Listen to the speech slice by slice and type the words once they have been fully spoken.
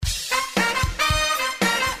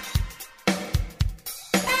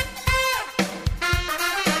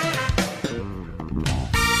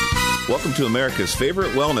Welcome to America's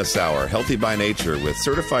favorite wellness hour, Healthy by Nature, with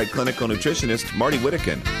certified clinical nutritionist Marty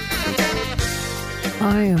Whittakin.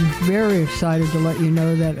 I am very excited to let you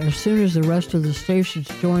know that as soon as the rest of the stations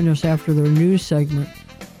join us after their news segment,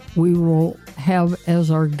 we will have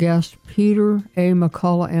as our guest Peter A.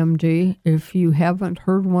 McCullough, MD. If you haven't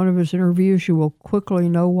heard one of his interviews, you will quickly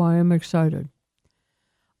know why I'm excited.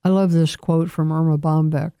 I love this quote from Irma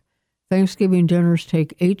Bombeck. Thanksgiving dinners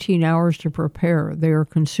take 18 hours to prepare. They are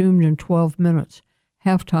consumed in 12 minutes.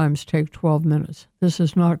 Half times take 12 minutes. This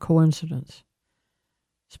is not coincidence.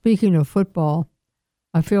 Speaking of football,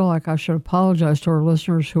 I feel like I should apologize to our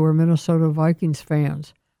listeners who are Minnesota Vikings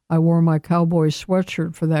fans. I wore my Cowboys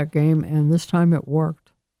sweatshirt for that game, and this time it worked.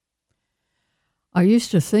 I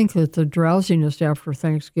used to think that the drowsiness after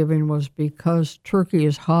Thanksgiving was because turkey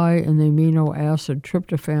is high in the amino acid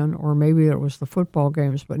tryptophan, or maybe it was the football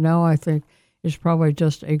games, but now I think it's probably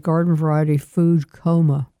just a garden variety food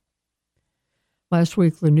coma. Last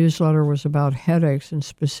week, the newsletter was about headaches, and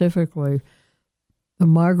specifically the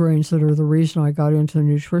migraines that are the reason I got into the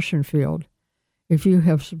nutrition field. If you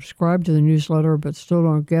have subscribed to the newsletter but still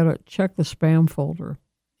don't get it, check the spam folder.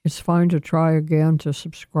 It's fine to try again to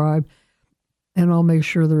subscribe, and I'll make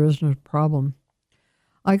sure there isn't a problem.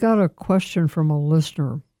 I got a question from a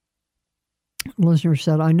listener. The listener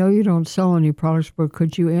said, I know you don't sell any products, but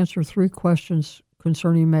could you answer 3 questions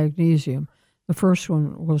concerning magnesium? The first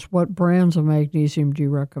one was, what brands of magnesium do you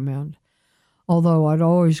recommend? Although I'd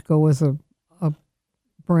always go with a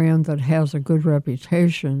brand that has a good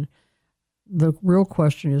reputation, the real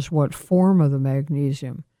question is what form of the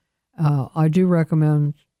magnesium. I do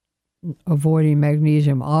recommend avoiding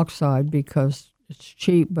magnesium oxide because it's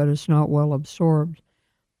cheap, but it's not well absorbed.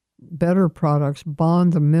 Better products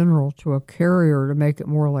bond the mineral to a carrier to make it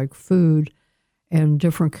more like food, and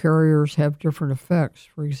different carriers have different effects.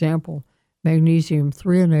 For example, magnesium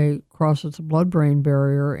threonate crosses the blood-brain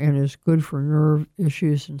barrier and is good for nerve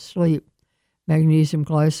issues and sleep. Magnesium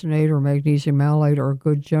glycinate or magnesium malate are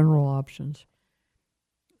good general options.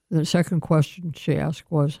 The second question she asked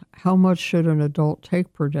was, how much should an adult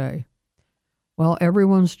take per day? Well,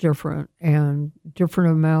 everyone's different, and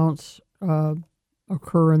different amounts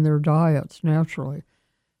occur in their diets naturally.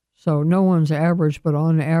 So no one's average, but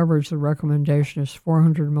on average, the recommendation is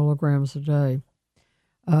 400 milligrams a day.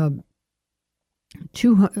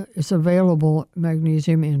 It's available,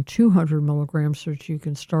 magnesium, in 200 milligrams so that you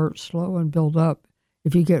can start slow and build up.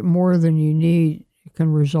 If you get more than you need, it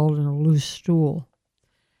can result in a loose stool.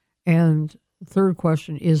 And the third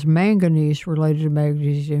question, is manganese related to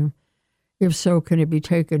magnesium? If so, can it be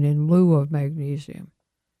taken in lieu of magnesium?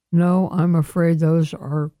 No, I'm afraid those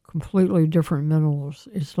are completely different minerals.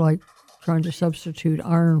 It's like trying to substitute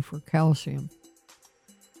iron for calcium.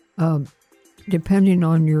 Depending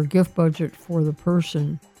on your gift budget for the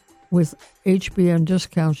person, with HBN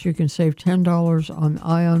discounts, you can save $10 on the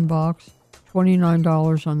Ion Box,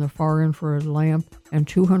 $29 on the far infrared lamp, and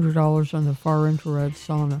 $200 on the far infrared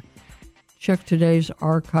sauna. Check today's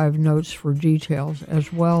archive notes for details,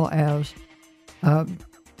 as well as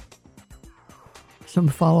some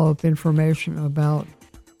follow-up information about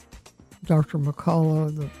Dr.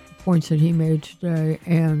 McCullough, the points that he made today,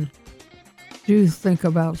 and do think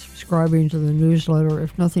about subscribing to the newsletter,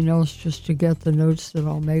 if nothing else, just to get the notes that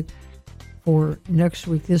I'll make for next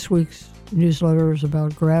week. This week's newsletter is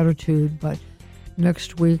about gratitude, but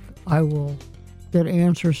next week I will get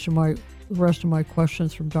answers to the rest of my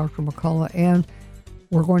questions from Dr. McCullough, and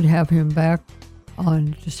we're going to have him back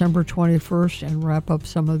on December 21st and wrap up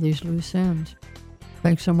some of these loose ends.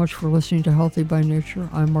 Thanks so much for listening to Healthy by Nature.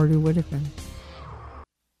 I'm Marty Whittakin.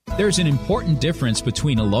 There's an important difference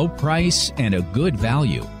between a low price and a good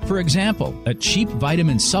value. For example, a cheap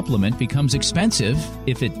vitamin supplement becomes expensive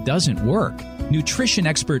if it doesn't work. Nutrition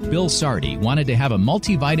expert Bill Sardi wanted to have a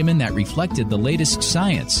multivitamin that reflected the latest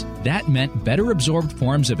science. That meant better absorbed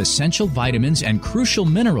forms of essential vitamins and crucial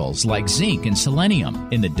minerals like zinc and selenium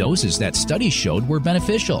in the doses that studies showed were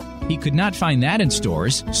beneficial. He could not find that in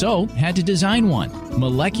stores, so had to design one.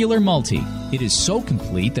 Molecular Multi. It is so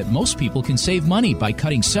complete that most people can save money by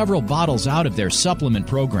cutting several bottles out of their supplement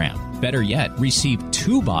program. Better yet, receive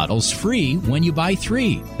 2 bottles free when you buy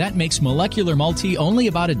 3. That makes Molecular Multi only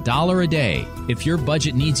about $1 a day. If your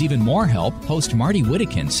budget needs even more help, host Marty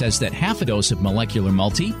Whittakin says that half a dose of Molecular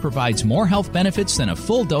Multi provides more health benefits than a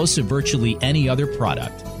full dose of virtually any other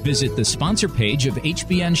product. Visit the sponsor page of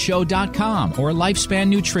hbnshow.com or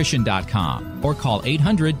lifespannutrition.com or call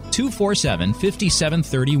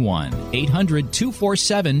 800-247-5731.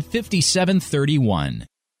 800-247-5731.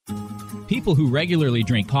 People who regularly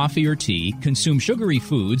drink coffee or tea, consume sugary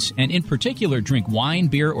foods, and in particular drink wine,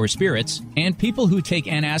 beer, or spirits, and people who take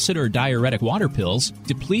antacid or diuretic water pills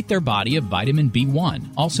deplete their body of vitamin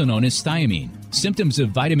B1, also known as thiamine. Symptoms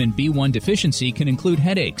of vitamin B1 deficiency can include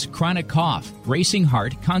headaches, chronic cough, racing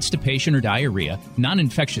heart, constipation or diarrhea,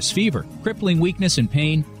 non-infectious fever, crippling weakness and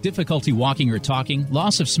pain, difficulty walking or talking,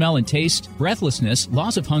 loss of smell and taste, breathlessness,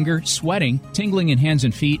 loss of hunger, sweating, tingling in hands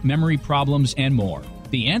and feet, memory problems, and more.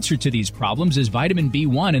 The answer to these problems is vitamin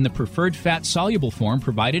B1 in the preferred fat-soluble form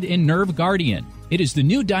provided in Nerve Guardian. It is the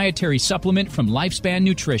new dietary supplement from Lifespan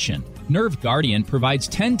Nutrition. Nerve Guardian provides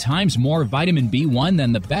 10 times more vitamin B1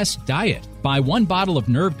 than the best diet. Buy one bottle of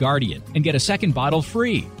Nerve Guardian and get a second bottle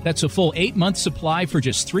free. That's a full 8-month supply for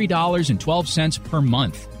just $3.12 per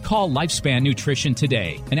month. Call Lifespan Nutrition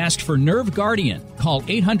today and ask for Nerve Guardian. Call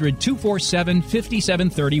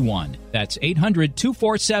 800-247-5731. That's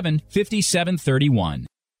 800-247-5731.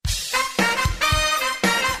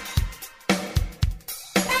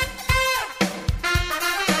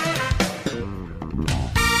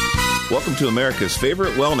 Welcome to America's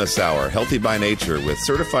favorite wellness hour, Healthy by Nature, with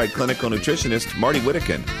certified clinical nutritionist Marty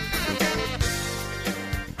Whittakin.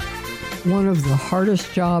 One of the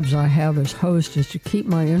hardest jobs I have as host is to keep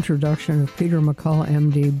my introduction of Peter McCullough,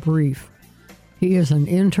 MD, brief. He is an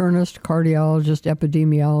internist, cardiologist,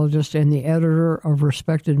 epidemiologist, and the editor of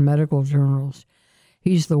respected medical journals.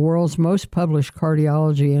 He's the world's most published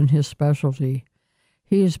cardiology in his specialty.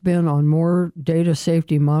 He has been on more data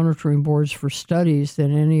safety monitoring boards for studies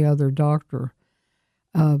than any other doctor.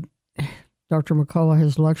 Dr. McCullough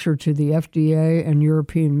has lectured to the FDA and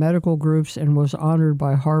European medical groups and was honored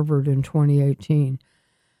by Harvard in 2018.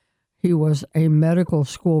 He was a medical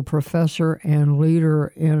school professor and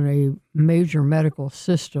leader in a major medical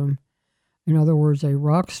system, in other words, a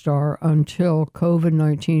rock star, until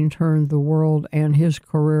COVID-19 turned the world and his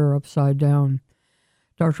career upside down.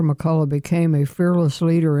 Dr. McCullough became a fearless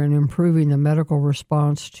leader in improving the medical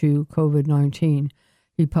response to COVID-19.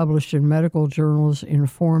 He published in medical journals,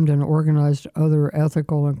 informed and organized other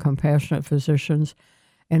ethical and compassionate physicians,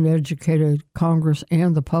 and educated Congress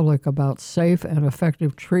and the public about safe and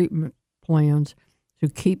effective treatment plans to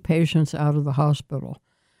keep patients out of the hospital.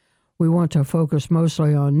 We want to focus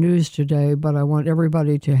mostly on news today, but I want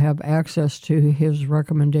everybody to have access to his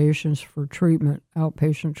recommendations for treatment,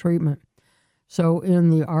 outpatient treatment. So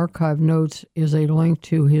in the archive notes is a link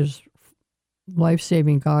to his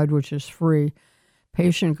life-saving guide, which is free,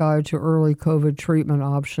 Patient Guide to Early COVID Treatment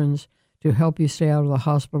Options to help you stay out of the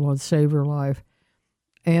hospital and save your life.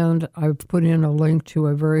 And I've put in a link to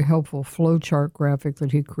a very helpful flowchart graphic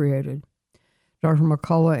that he created. Dr.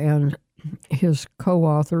 McCullough and his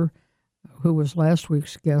co-author, who was last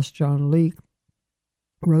week's guest, John Leake,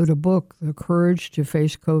 wrote a book, The Courage to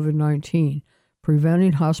Face COVID-19,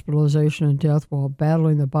 Preventing Hospitalization and Death While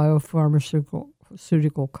Battling the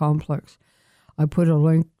Biopharmaceutical Complex. I put a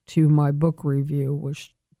link to my book review,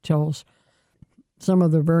 which tells some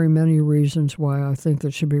of the very many reasons why I think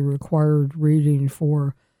it should be required reading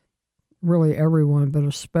for really everyone, but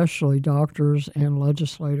especially doctors and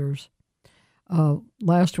legislators.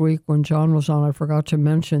 Last week when John was on, I forgot to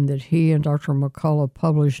mention that he and Dr. McCullough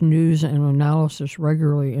publish news and analysis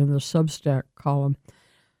regularly in the Substack column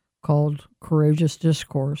called Courageous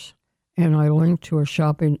Discourse, and I linked to a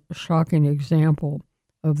shocking example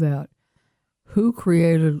of that. Who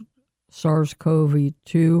created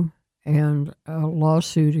SARS-CoV-2 and a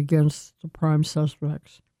lawsuit against the prime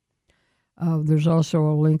suspects? There's also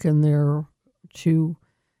a link in there to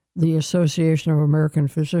the Association of American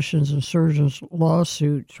Physicians and Surgeons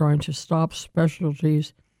lawsuit trying to stop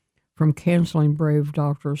specialties from canceling brave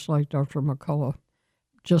doctors like Dr. McCullough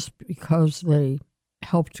just because they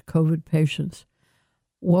helped COVID patients.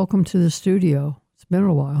 Welcome to the studio. It's been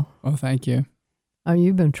a while. Well, thank you.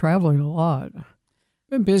 You've been traveling a lot.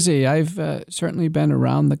 Been busy. I've certainly been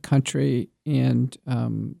around the country and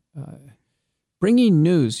bringing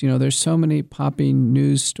news. You know, there's so many popping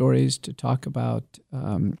news stories to talk about.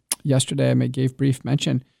 Yesterday, I gave brief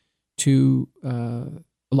mention to a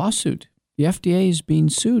lawsuit. The FDA is being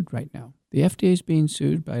sued right now. The FDA is being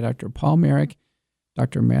sued by Dr. Paul Marik,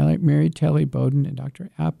 Dr. Mary Taylor Bowden, and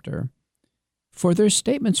Dr. Apter for their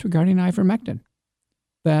statements regarding ivermectin.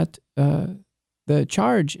 That the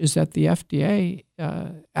charge is that the FDA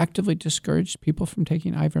actively discouraged people from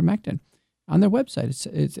taking ivermectin. On their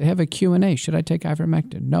website, they have a Q&A. Should I take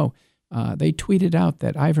ivermectin? No. They tweeted out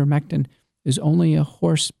that ivermectin is only a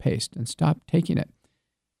horse paste and stop taking it.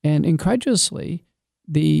 And incredulously,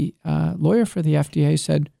 the lawyer for the FDA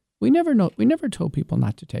said, we never told people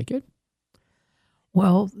not to take it.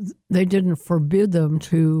 Well, they didn't forbid them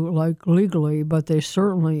to, like, legally, but they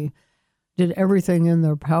certainly did everything in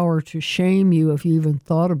their power to shame you if you even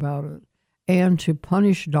thought about it, and to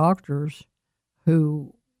punish doctors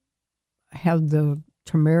who had the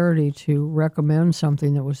temerity to recommend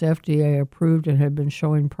something that was FDA approved and had been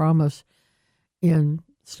showing promise in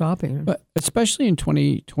stopping it. But especially in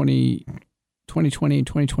 2020 and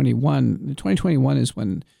 2021, 2021 is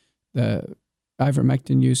when the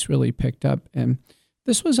ivermectin use really picked up. And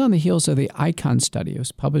this was on the heels of the ICON study. It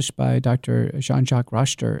was published by Dr. Jean-Jacques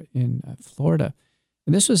Rochter in Florida.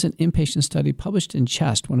 And this was an inpatient study published in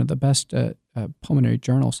Chest, one of the best pulmonary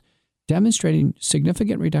journals, demonstrating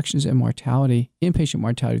significant reductions in mortality, inpatient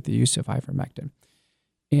mortality with the use of ivermectin.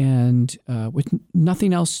 And with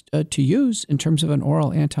nothing else to use in terms of an oral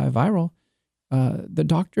antiviral, the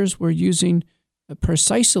doctors were using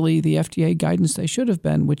precisely the FDA guidance they should have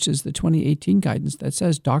been, which is the 2018 guidance that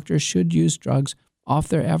says doctors should use drugs off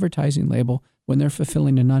their advertising label when they're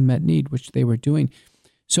fulfilling an unmet need, which they were doing.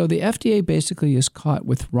 So the FDA basically is caught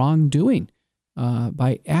with wrongdoing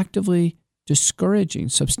by actively discouraging,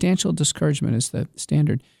 substantial discouragement is the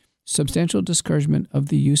standard, substantial discouragement of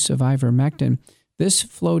the use of ivermectin. This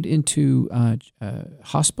flowed into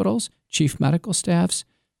hospitals, chief medical staffs,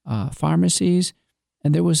 pharmacies,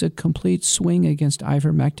 and there was a complete swing against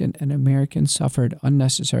ivermectin, and Americans suffered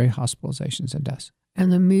unnecessary hospitalizations and deaths.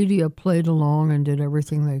 And the media played along and did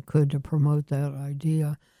everything they could to promote that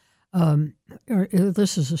idea.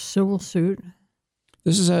 This is a civil suit?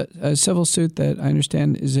 This is a civil suit that I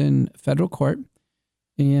understand is in federal court.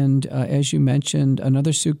 And as you mentioned,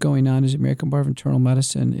 another suit going on is American Board of Internal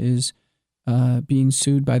Medicine is being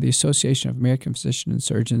sued by the Association of American Physicians and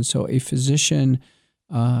Surgeons. So a physician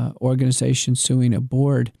organization suing a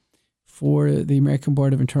board for the American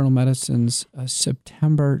Board of Internal Medicine's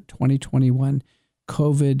September 2021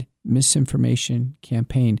 COVID misinformation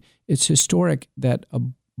campaign. It's historic that a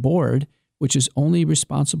board, which is only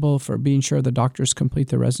responsible for being sure the doctors complete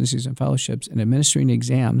their residencies and fellowships and administering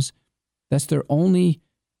exams, that's their only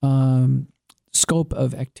scope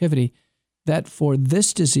of activity, that for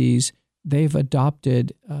this disease, they've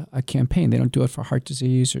adopted a campaign. They don't do it for heart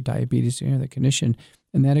disease or diabetes or any other condition.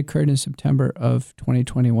 And that occurred in September of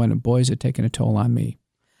 2021. And boy, has it taken a toll on me.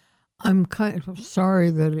 I'm kind of sorry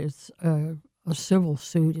that it's a civil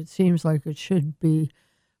suit. It seems like it should be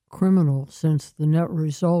criminal, since the net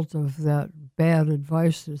result of that bad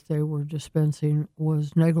advice that they were dispensing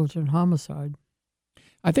was negligent homicide.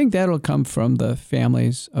 I think that'll come from the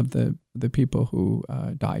families of the people who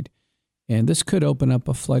died. And this could open up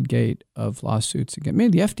a floodgate of lawsuits again. I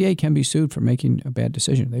mean, the FDA can be sued for making a bad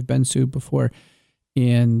decision. They've been sued before,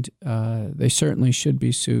 and they certainly should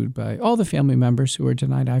be sued by all the family members who were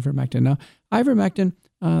denied ivermectin. Now, ivermectin,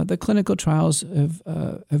 the clinical trials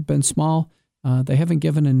have been small. They haven't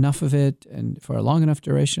given enough of it and for a long enough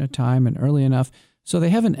duration of time and early enough. So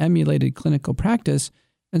they haven't emulated clinical practice.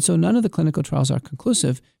 And so none of the clinical trials are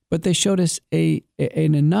conclusive, but they showed us an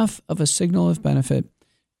enough of a signal of benefit,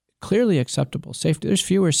 clearly acceptable safety. There's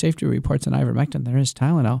fewer safety reports on ivermectin than there is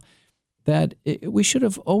Tylenol, that we should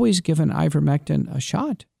have always given ivermectin a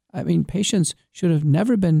shot. I mean, patients should have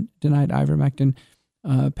never been denied ivermectin.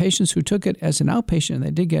 Patients who took it as an outpatient and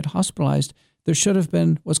they did get hospitalized, there should have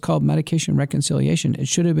been what's called medication reconciliation. It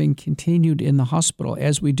should have been continued in the hospital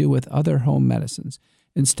as we do with other home medicines.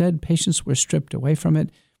 Instead, patients were stripped away from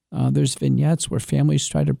it. There's vignettes where families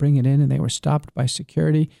tried to bring it in and they were stopped by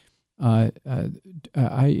security. I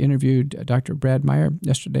interviewed Dr. Brad Meyer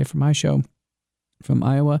yesterday for my show from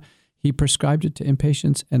Iowa. He prescribed it to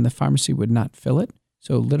inpatients and the pharmacy would not fill it.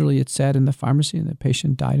 So literally it sat in the pharmacy and the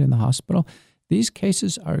patient died in the hospital. These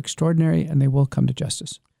cases are extraordinary and they will come to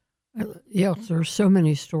justice. Yes, there are so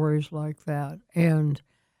many stories like that. And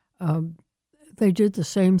they did the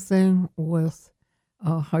same thing with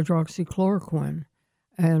hydroxychloroquine.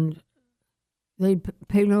 And they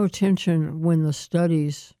pay no attention when the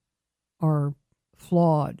studies are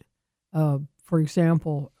flawed. For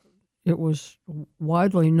example, it was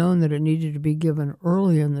widely known that it needed to be given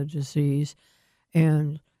early in the disease.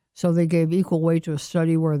 And so they gave equal weight to a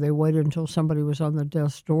study where they waited until somebody was on the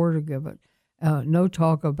death's door to give it. No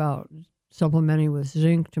talk about supplementing with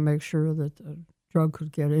zinc to make sure that the drug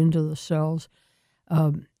could get into the cells.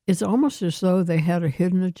 It's almost as though they had a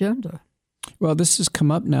hidden agenda. Well, this has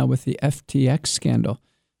come up now with the FTX scandal,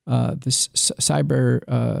 this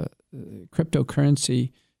cyber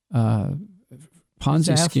cryptocurrency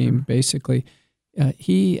Ponzi scheme, basically.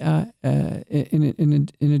 He, in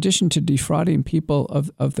addition to defrauding people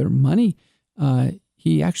of their money,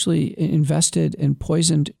 he actually invested in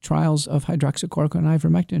poisoned trials of hydroxychloroquine and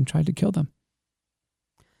ivermectin and tried to kill them.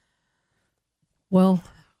 Well,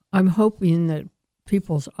 I'm hoping that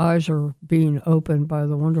people's eyes are being opened by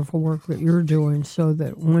the wonderful work that you're doing, so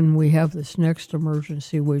that when we have this next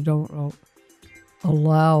emergency, we don't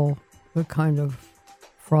allow the kind of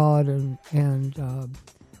fraud and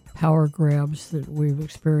power grabs that we've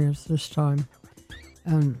experienced this time.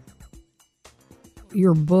 And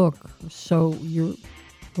your book, the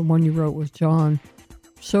one you wrote with John,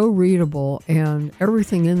 so readable, and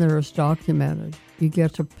everything in there is documented. You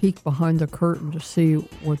get to peek behind the curtain to see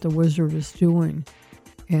what the wizard is doing.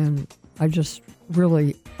 And I just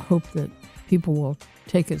really hope that people will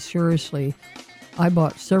take it seriously. I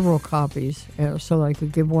bought several copies so that I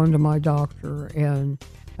could give one to my doctor, and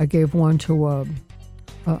I gave one to a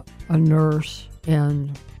nurse,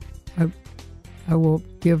 and I will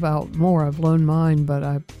give out more. I've loaned mine,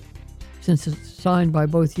 but since it's signed by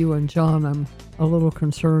both you and John, I'm a little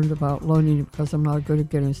concerned about loaning it because I'm not good at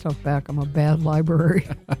getting stuff back. I'm a bad library.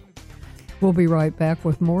 We'll be right back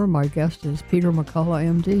with more. My guest is Peter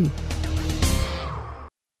McCullough, MD.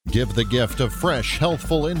 Give the gift of fresh,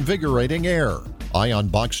 healthful, invigorating air.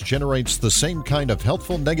 IonBox generates the same kind of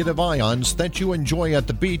healthful negative ions that you enjoy at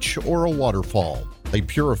the beach or a waterfall. They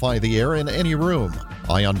purify the air in any room.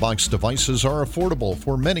 IonBox devices are affordable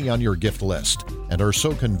for many on your gift list and are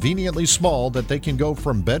so conveniently small that they can go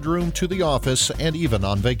from bedroom to the office and even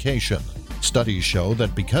on vacation. Studies show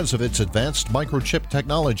that because of its advanced microchip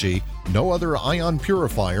technology, no other ion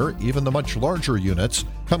purifier, even the much larger units,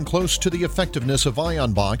 come close to the effectiveness of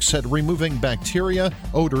IonBox at removing bacteria,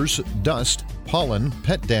 odors, dust, pollen,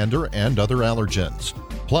 pet dander, and other allergens.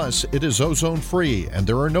 Plus, it is ozone-free and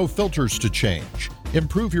there are no filters to change.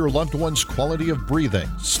 Improve your loved one's quality of breathing,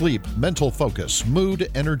 sleep, mental focus, mood,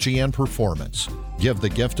 energy, and performance. Give the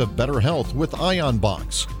gift of better health with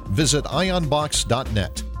IonBox. Visit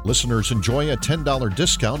ionbox.net. Listeners enjoy a $10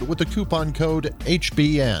 discount with the coupon code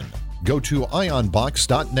HBN. Go to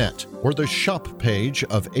ionbox.net or the shop page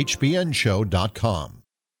of hbnshow.com.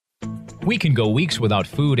 We can go weeks without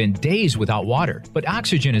food and days without water, but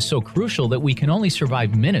oxygen is so crucial that we can only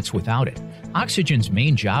survive minutes without it. Oxygen's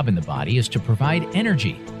main job in the body is to provide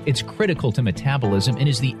energy. It's critical to metabolism and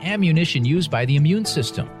is the ammunition used by the immune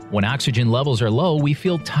system. When oxygen levels are low, we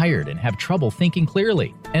feel tired and have trouble thinking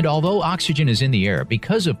clearly. And although oxygen is in the air,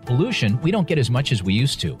 because of pollution, we don't get as much as we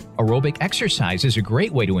used to. Aerobic exercise is a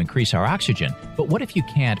great way to increase our oxygen, but what if you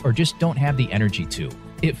can't or just don't have the energy to?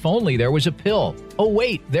 If only there was a pill. Oh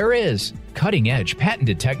wait, there is. Cutting-edge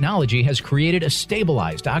patented technology has created a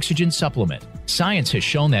stabilized oxygen supplement. Science has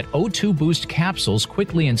shown that O2 Boost capsules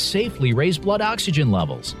quickly and safely raise blood oxygen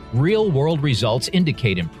levels. Real-world results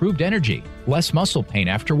indicate improved energy, less muscle pain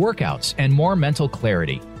after workouts, and more mental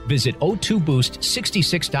clarity. Visit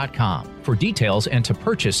O2Boost66.com for details and to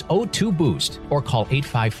purchase O2 Boost, or call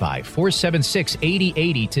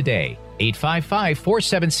 855-476-8080 today.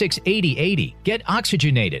 855-476-8080. Get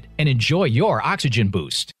oxygenated and enjoy your oxygen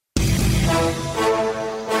boost.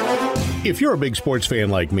 If you're a big sports fan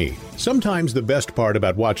like me, sometimes the best part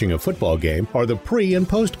about watching a football game are the pre- and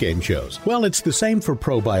post-game shows. Well, it's the same for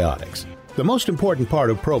probiotics. The most important part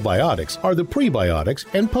of probiotics are the prebiotics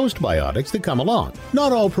and postbiotics that come along.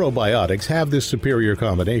 Not all probiotics have this superior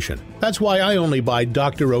combination. That's why I only buy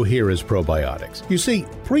Dr. Ohhira's probiotics. You see,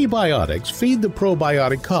 prebiotics feed the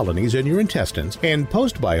probiotic colonies in your intestines, and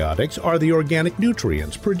postbiotics are the organic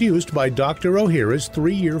nutrients produced by Dr. Ohhira's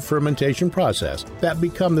 3-year fermentation process that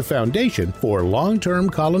become the foundation for long-term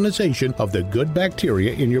colonization of the good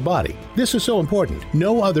bacteria in your body. This is so important.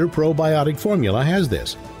 No other probiotic formula has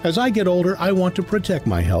this. As I get older, I want to protect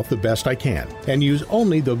my health the best I can and use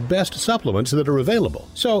only the best supplements that are available.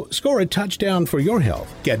 So score a touchdown for your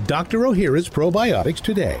health. Get Dr. Ohhira's probiotics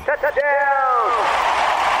today.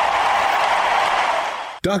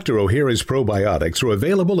 Dr. Ohhira's probiotics are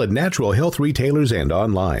available at natural health retailers and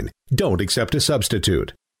online. Don't accept a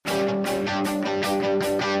substitute.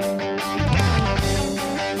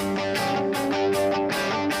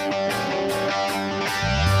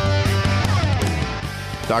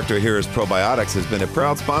 Dr. Ohhira's Probiotics has been a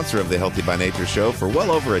proud sponsor of the Healthy by Nature show for well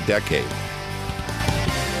over a decade.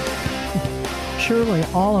 Surely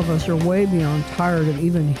all of us are way beyond tired of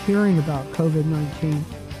even hearing about COVID-19,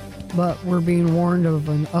 but we're being warned of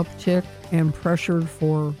an uptick and pressured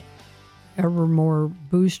for ever more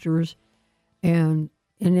boosters. And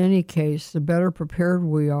in any case, the better prepared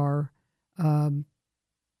we are, the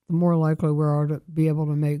more likely we are to be able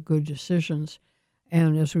to make good decisions.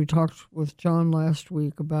 And as we talked with John last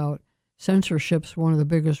week about censorship's one of the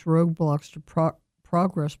biggest roadblocks to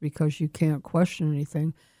progress because you can't question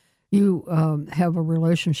anything. You have a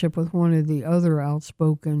relationship with one of the other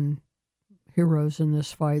outspoken heroes in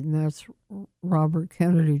this fight, and that's Robert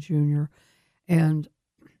Kennedy Jr. And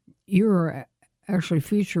you're actually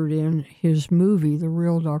featured in his movie, The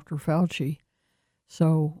Real Dr. Fauci.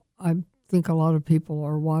 So I think a lot of people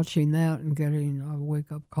are watching that and getting a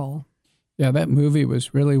wake-up call. Yeah, that movie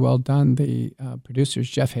was really well done. The producer's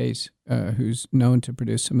Jeff Hayes, who's known to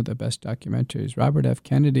produce some of the best documentaries. Robert F.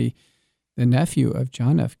 Kennedy, the nephew of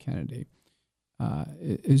John F. Kennedy,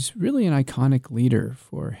 is really an iconic leader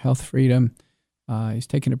for health freedom. He's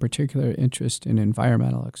taken a particular interest in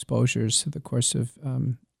environmental exposures through the course of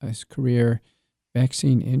his career,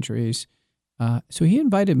 vaccine injuries. So he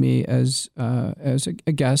invited me as a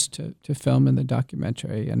guest to film in the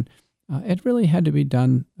documentary, and it really had to be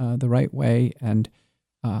done the right way. And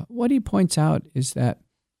what he points out is that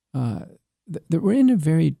we're in a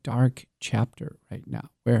very dark chapter right now,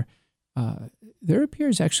 where there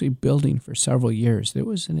appears actually building for several years. There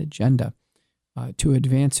was an agenda to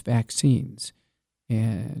advance vaccines,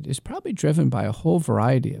 and it's probably driven by a whole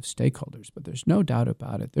variety of stakeholders, but there's no doubt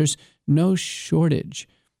about it. There's no shortage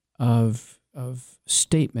of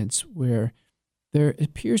statements where there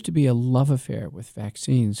appears to be a love affair with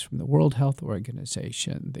vaccines from the World Health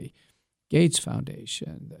Organization, the Gates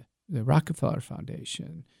Foundation, the Rockefeller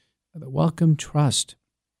Foundation, the Wellcome Trust,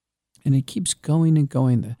 and it keeps going and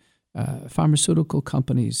going. The pharmaceutical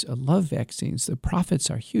companies love vaccines. The profits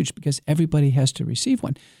are huge because everybody has to receive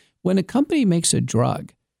one. When a company makes a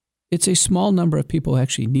drug, it's a small number of people who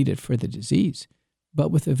actually need it for the disease.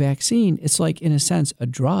 But with a vaccine, it's like, in a sense, a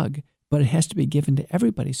drug, but it has to be given to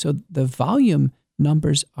everybody. So the volume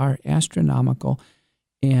numbers are astronomical.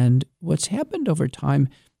 And what's happened over time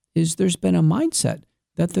is there's been a mindset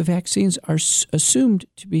that the vaccines are assumed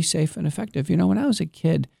to be safe and effective. You know, when I was a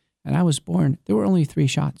kid and I was born, there were only 3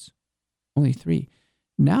 shots, only 3.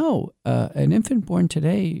 Now, an infant born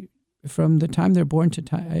today, from the time they're born to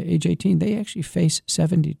age 18, they actually face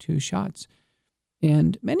 72 shots.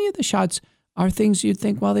 And many of the shots are things you'd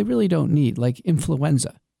think, well, they really don't need, like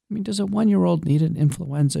influenza. I mean, does a 1-year-old need an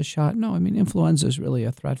influenza shot? No, I mean, influenza is really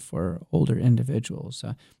a threat for older individuals.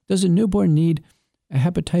 Does a newborn need a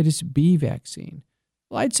hepatitis B vaccine?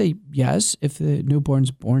 Well, I'd say yes, if the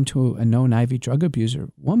newborn's born to a known IV drug abuser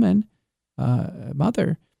woman,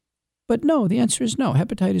 mother. But no, the answer is no.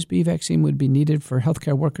 Hepatitis B vaccine would be needed for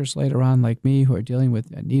healthcare workers later on like me who are dealing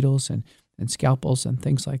with needles and scalpels and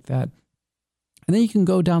things like that. And then you can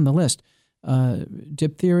go down the list.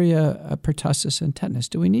 Diphtheria, pertussis, and tetanus.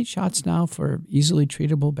 Do we need shots now for easily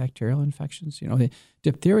treatable bacterial infections? You know, the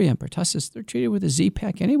diphtheria and pertussis, they're treated with a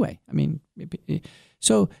Z-Pak anyway. I mean,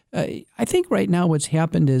 so I think right now what's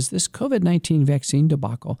happened is this COVID-19 vaccine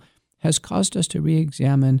debacle has caused us to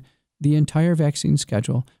re-examine the entire vaccine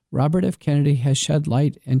schedule. Robert F. Kennedy has shed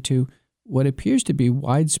light into what appears to be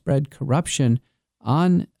widespread corruption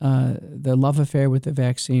on the love affair with the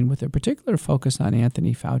vaccine, with a particular focus on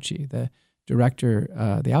Anthony Fauci, the director,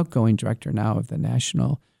 the outgoing director now of the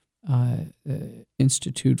National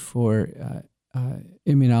Institute for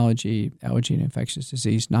Immunology, Allergy, and Infectious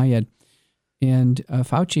Disease, NIAID. And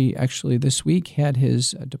Fauci actually this week had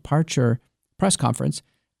his departure press conference.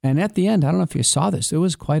 And at the end, I don't know if you saw this, there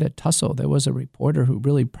was quite a tussle. There was a reporter who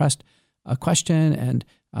really pressed a question, and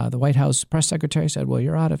the White House press secretary said, well,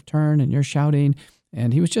 you're out of turn and you're shouting.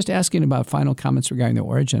 And he was just asking about final comments regarding the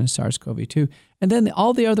origin of SARS-CoV-2. And then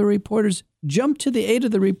all the other reporters jumped to the aid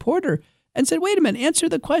of the reporter and said, wait a minute, answer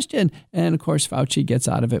the question. And, of course, Fauci gets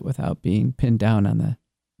out of it without being pinned down on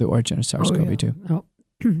the origin of SARS-CoV-2. Oh,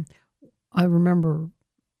 yeah. I remember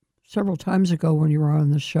several times ago when you were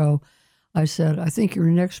on the show, I said, I think your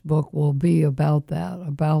next book will be about that,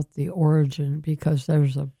 about the origin, because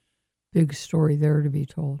there's a big story there to be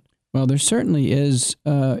told. Well, there certainly is.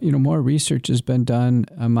 More research has been done.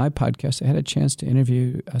 On my podcast, I had a chance to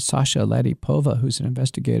interview Sasha Latypova, who's an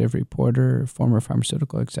investigative reporter, former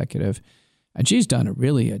pharmaceutical executive. And she's done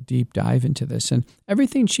a deep dive into this. And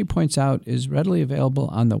everything she points out is readily available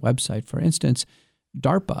on the website. For instance,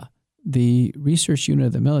 DARPA, the research unit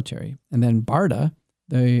of the military, and then BARDA,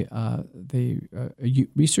 the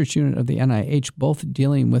research unit of the NIH, both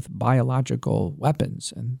dealing with biological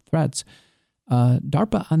weapons and threats.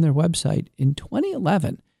 DARPA on their website in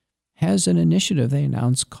 2011 has an initiative they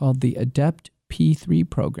announced called the ADEPT P3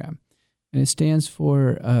 program. And it stands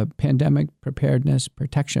for Pandemic Preparedness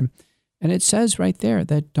Protection. And it says right there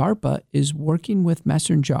that DARPA is working with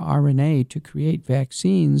messenger RNA to create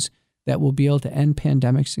vaccines that will be able to end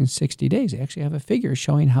pandemics in 60 days. They actually have a figure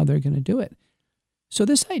showing how they're going to do it. So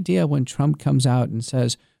this idea when Trump comes out and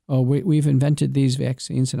says, oh, we've invented these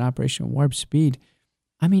vaccines in Operation Warp Speed,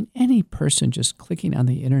 I mean, any person just clicking on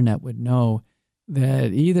the internet would know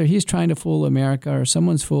that either he's trying to fool America or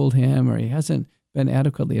someone's fooled him or he hasn't been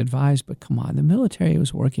adequately advised. But come on, the military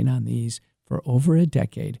was working on these for over a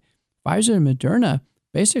decade. Pfizer and Moderna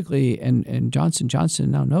basically, and Johnson &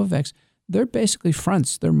 Johnson, now Novavax, they're basically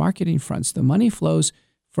fronts. They're marketing fronts. The money flows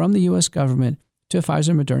from the U.S. government to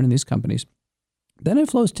Pfizer, Moderna, and these companies. Then it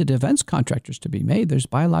flows to defense contractors to be made. There's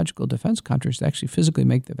biological defense contractors that actually physically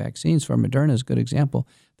make the vaccines. For Moderna is a good example.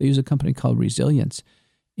 They use a company called Resilience.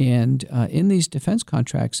 And in these defense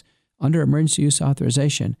contracts, under emergency use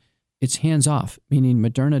authorization, it's hands-off, meaning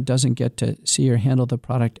Moderna doesn't get to see or handle the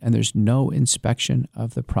product, and there's no inspection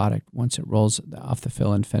of the product once it rolls off the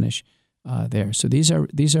fill and finish there. So these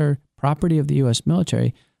are property of the U.S.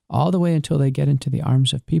 military all the way until they get into the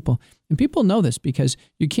arms of people. And people know this because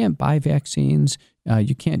you can't buy vaccines.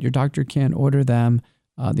 Your doctor can't order them.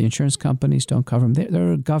 The insurance companies don't cover them.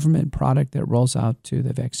 They're a government product that rolls out to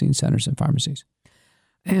the vaccine centers and pharmacies.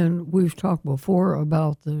 And we've talked before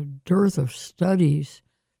about the dearth of studies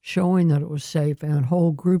showing that it was safe, and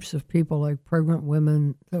whole groups of people like pregnant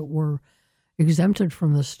women that were exempted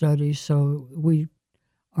from the studies. So we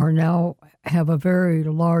are now have a very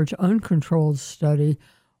large uncontrolled study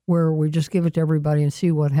where we just give it to everybody and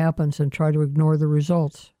see what happens and try to ignore the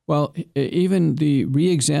results. Well, even the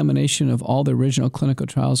re-examination of all the original clinical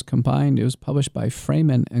trials combined, it was published by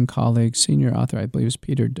Freeman and colleagues, senior author, I believe it was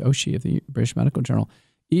Peter Doshi of the British Medical Journal.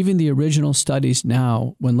 Even the original studies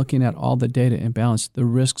now, when looking at all the data in balance, the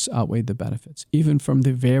risks outweighed the benefits, even from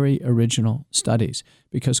the very original studies,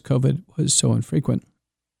 because COVID was so infrequent.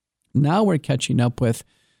 Now we're catching up with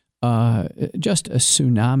just a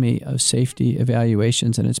tsunami of safety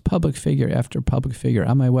evaluations, and it's public figure after public figure.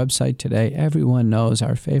 On my website today, everyone knows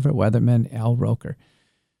our favorite weatherman, Al Roker.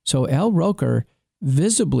 So Al Roker,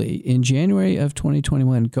 visibly in January of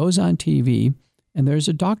 2021, goes on TV, and there's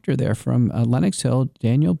a doctor there from Lenox Hill,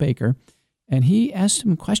 Daniel Baker, and he asked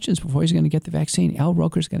him questions before he's going to get the vaccine. Al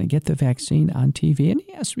Roker's going to get the vaccine on TV, and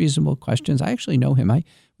he asked reasonable questions. I actually know him. I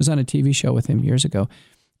was on a TV show with him years ago.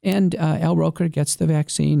 And Al Roker gets the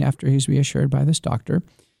vaccine after he's reassured by this doctor.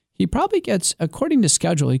 He probably gets, according to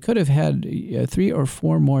schedule, he could have had 3 or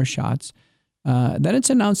 4 more shots. Then it's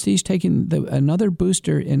announced he's taking another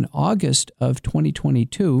booster in August of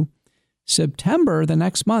 2022. September, the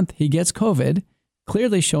next month, he gets COVID,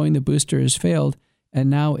 clearly showing the booster has failed. And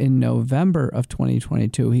now in November of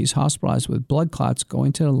 2022, he's hospitalized with blood clots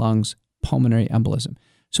going to the lungs, pulmonary embolism.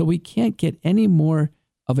 So we can't get any more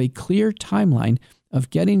of a clear timeline of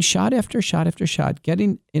getting shot after shot after shot,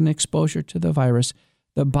 getting an exposure to the virus,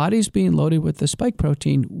 the body's being loaded with the spike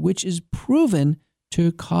protein, which is proven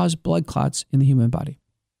to cause blood clots in the human body.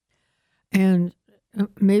 And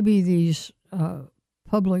maybe these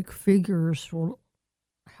public figures will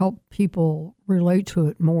help people relate to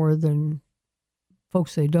it more than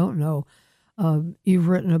folks they don't know. You've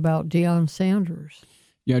written about Deion Sanders.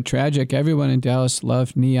 Yeah, tragic. Everyone in Dallas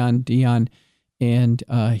loved Deion. And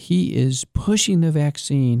he is pushing the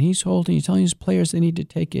vaccine. He's telling his players they need to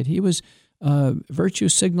take it. He was virtue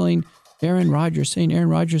signaling Aaron Rodgers, saying Aaron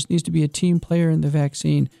Rodgers needs to be a team player in the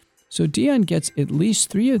vaccine. So Deion gets at least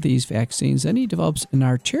 3 of these vaccines. Then he develops an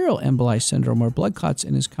arterial emboli syndrome where blood clots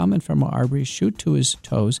in his common femoral arteries shoot to his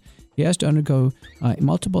toes. He has to undergo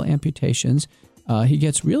multiple amputations. He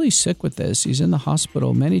gets really sick with this. He's in the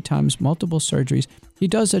hospital many times, multiple surgeries. He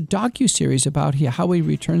does a docuseries about how he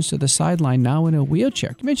returns to the sideline now in a wheelchair.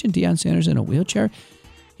 Can you mention Deion Sanders in a wheelchair?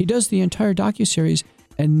 He does the entire docuseries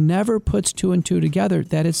and never puts 2 and 2 together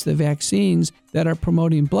that it's the vaccines that are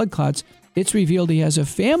promoting blood clots. It's revealed he has a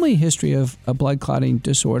family history of blood clotting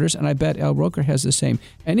disorders, and I bet Al Roker has the same.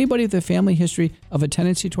 Anybody with a family history of a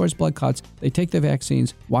tendency towards blood clots, they take the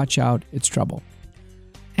vaccines. Watch out, it's trouble.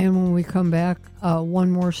 And when we come back, one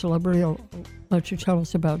more celebrity. I'll let you tell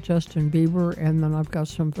us about Justin Bieber, and then I've got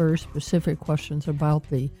some very specific questions about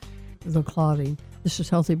the clotting. This is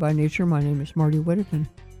Healthy by Nature. My name is Marty Whittakin.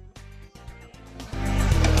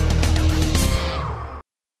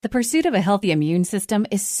 The pursuit of a healthy immune system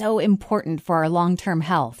is so important for our long-term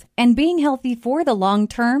health. And being healthy for the long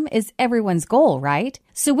term is everyone's goal, right?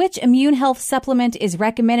 So which immune health supplement is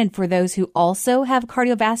recommended for those who also have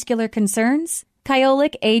cardiovascular concerns?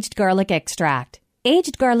 Kyolic Aged Garlic Extract.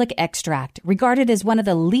 Aged garlic extract, regarded as one of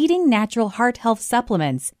the leading natural heart health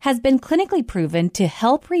supplements, has been clinically proven to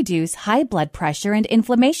help reduce high blood pressure and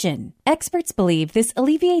inflammation. Experts believe this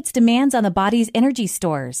alleviates demands on the body's energy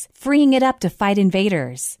stores, freeing it up to fight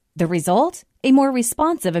invaders. The result? A more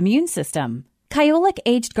responsive immune system. Kyolic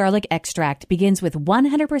Aged Garlic Extract begins with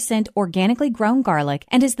 100% organically grown garlic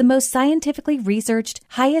and is the most scientifically researched,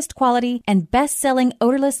 highest quality, and best-selling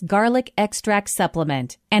odorless garlic extract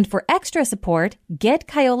supplement. And for extra support, get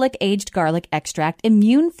Kyolic Aged Garlic Extract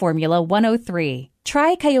Immune Formula 103.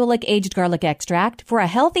 Try Kyolic Aged Garlic Extract for a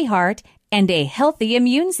healthy heart and a healthy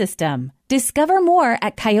immune system. Discover more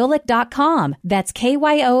at Kyolic.com. That's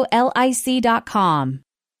KYOLIC.com.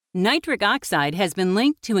 Nitric oxide has been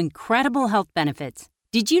linked to incredible health benefits.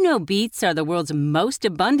 Did you know beets are the world's most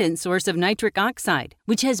abundant source of nitric oxide,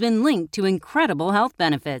 which has been linked to incredible health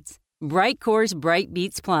benefits? Brightcore's Bright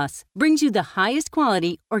Beets Plus brings you the highest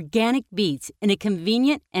quality organic beets in a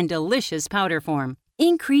convenient and delicious powder form.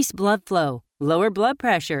 Increase blood flow, lower blood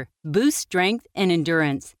pressure, boost strength and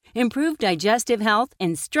endurance, improve digestive health,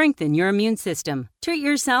 and strengthen your immune system. Treat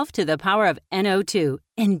yourself to the power of NO2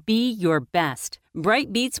 and be your best.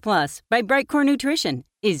 Bright Beets Plus by Brightcore Nutrition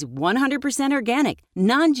is 100% organic,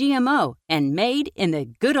 non-GMO, and made in the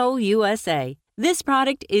good old USA. This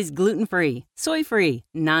product is gluten-free, soy-free,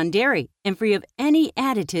 non-dairy, and free of any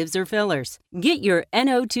additives or fillers. Get your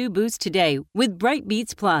NO2 boost today with Bright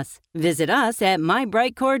Beets Plus. Visit us at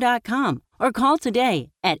mybrightcore.com or call today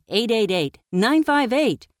at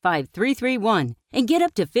 888-958-5331 and get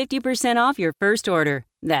up to 50% off your first order.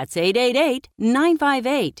 That's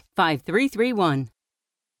 888-958-5331.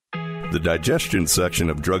 The digestion section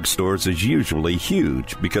of drugstores is usually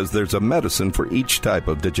huge because there's a medicine for each type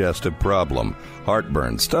of digestive problem: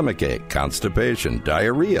 heartburn, stomachache, constipation,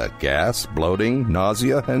 diarrhea, gas, bloating,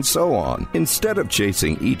 nausea, and so on. Instead of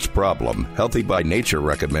chasing each problem, Healthy by Nature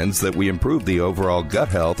recommends that we improve the overall gut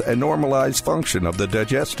health and normalize function of the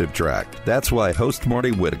digestive tract. That's why host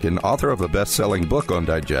Marty Whittakin, author of a best-selling book on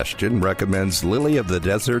digestion, recommends Lily of the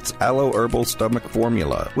Desert's Aloe Herbal Stomach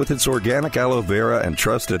Formula. With its organic aloe vera and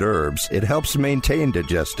trusted herbs, it helps maintain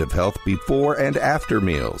digestive health before and after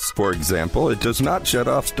meals. For example, it does not shut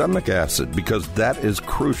off stomach acid because that is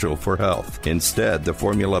crucial for health. Instead, the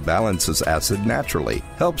formula balances acid naturally,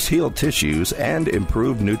 helps heal tissues, and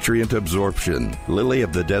improve nutrient absorption. Lily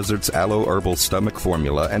of the Desert's Aloe Herbal Stomach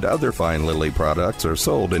Formula and other fine Lily products are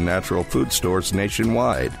sold in natural food stores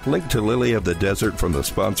nationwide. Link to Lily of the Desert from the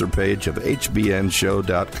sponsor page of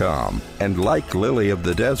hbnshow.com and like Lily of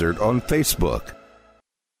the Desert on Facebook.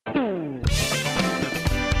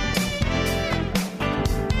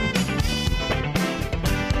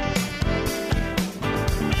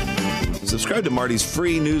 Subscribe to Marty's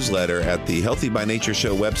free newsletter at the Healthy by Nature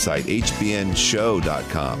Show website,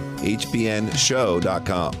 hbnshow.com.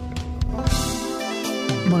 hbnshow.com.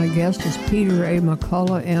 My guest is Peter A.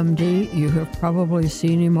 McCullough, MD. You have probably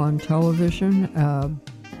seen him on television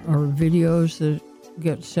or videos that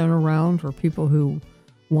get sent around for people who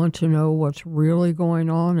want to know what's really going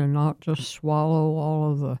on and not just swallow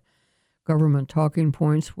all of the government talking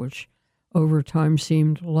points, which over time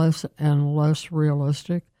seemed less and less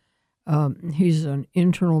realistic. He's an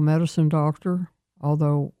internal medicine doctor,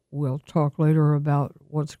 although we'll talk later about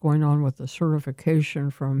what's going on with the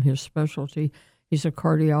certification from his specialty. He's a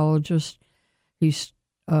cardiologist. He's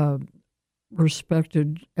a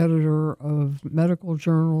respected editor of medical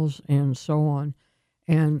journals and so on.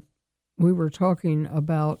 And we were talking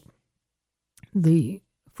about the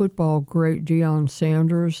football great Deion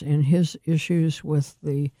Sanders and his issues with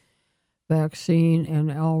the vaccine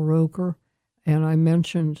and Al Roker. And I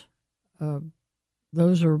mentioned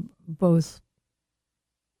those are both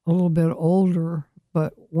a little bit older,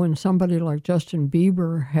 but when somebody like Justin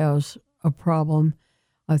Bieber has a problem,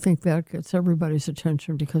 I think that gets everybody's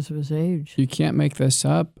attention because of his age. You can't make this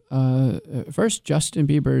up. First, Justin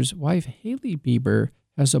Bieber's wife, Hailey Bieber,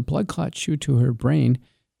 has a blood clot shoot to her brain.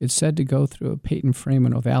 It's said to go through a patent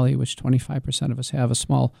foramen ovale, which 25% of us have, a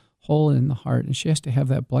small hole in the heart, and she has to have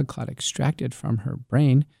that blood clot extracted from her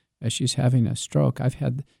brain as she's having a stroke. I've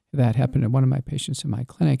had that happen to one of my patients in my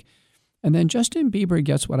clinic. And then Justin Bieber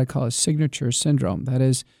gets what I call a signature syndrome. That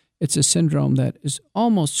is, it's a syndrome that is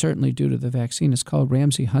almost certainly due to the vaccine. It's called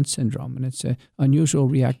Ramsay-Hunt syndrome, and it's an unusual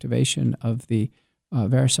reactivation of the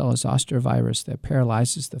varicella zoster virus that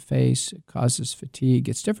paralyzes the face, it causes fatigue.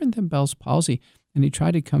 It's different than Bell's palsy, and he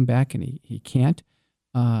tried to come back, and he can't.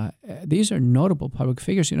 These are notable public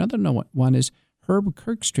figures. Another one is Herb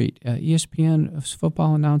Kirkstreet, ESPN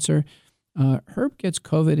football announcer. Herb gets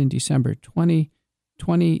COVID in December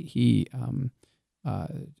 2020. He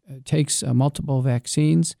takes multiple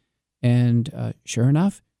vaccines, and sure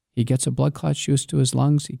enough, he gets a blood clot shoot to his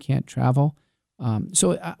lungs. He can't travel.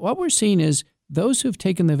 So what we're seeing is those who've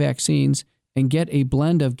taken the vaccines and get a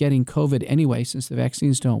blend of getting COVID anyway, since the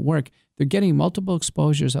vaccines don't work, they're getting multiple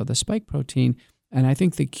exposures of the spike protein, and I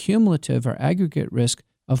think the cumulative or aggregate risk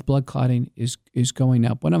of blood clotting is going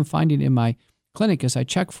up. What I'm finding in my clinic is I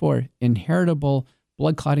check for inheritable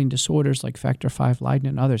blood clotting disorders like factor V Leiden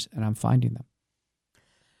and others, and I'm finding them.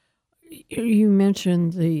 You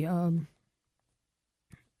mentioned the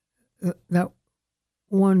that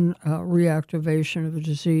one reactivation of a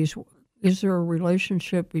disease. Is there a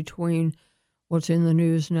relationship between what's in the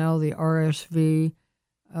news now, the RSV,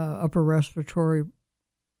 upper respiratory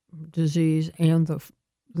disease, and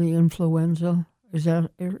the influenza. Is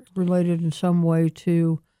that related in some way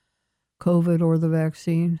to COVID or the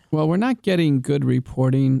vaccine? Well, we're not getting good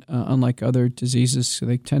reporting, unlike other diseases. So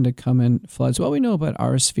they tend to come in floods. What we know about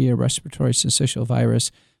RSV, a respiratory syncytial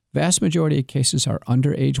virus, vast majority of cases are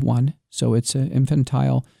under age 1. So it's an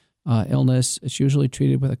infantile illness. It's usually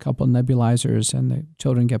treated with a couple of nebulizers, and the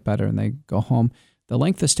children get better and they go home. The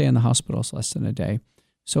length of stay in the hospital is less than a day.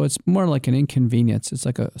 So it's more like an inconvenience. It's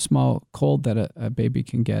like a small cold that a baby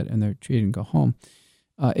can get, and they're treated and go home.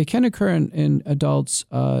 It can occur in adults.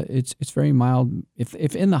 It's very mild.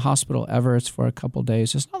 If in the hospital ever, it's for a couple of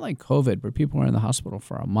days. It's not like COVID, where people are in the hospital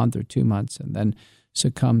for a month or 2 months and then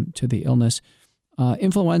succumb to the illness.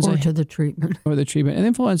 Influenza or to the treatment. And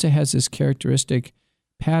influenza has this characteristic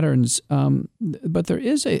patterns, but there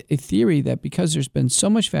is a theory that because there's been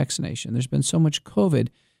so much vaccination, there's been so much COVID,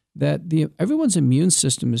 that everyone's immune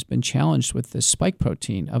system has been challenged with the spike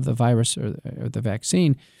protein of the virus or the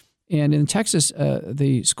vaccine. And in Texas,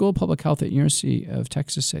 the School of Public Health at University of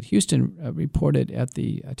Texas at Houston reported at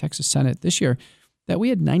the Texas Senate this year that we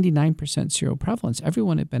had 99% seroprevalence.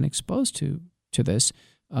 Everyone had been exposed to this.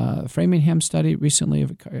 Framingham study recently,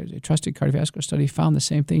 a trusted cardiovascular study, found the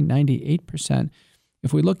same thing, 98%.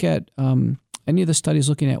 If we look at any of the studies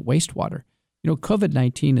looking at wastewater,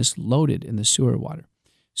 COVID-19 is loaded in the sewer water.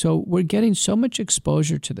 So we're getting so much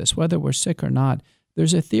exposure to this, whether we're sick or not.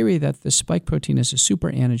 There's a theory that the spike protein is a super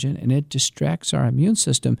antigen and it distracts our immune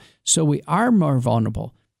system, so we are more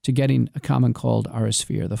vulnerable to getting a common cold,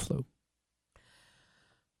 RSV, or the flu.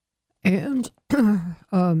 And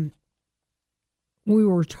we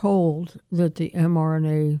were told that the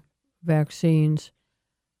mRNA vaccines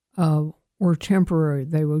were temporary.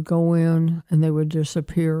 They would go in and they would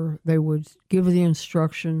disappear. They would give the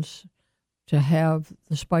instructions to have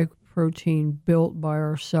the spike protein built by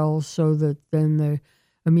our cells so that then the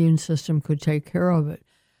immune system could take care of it.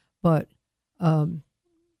 But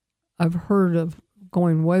I've heard of,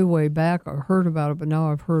 going way, way back, I heard about it, but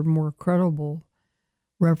now I've heard more credible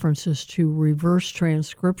references to reverse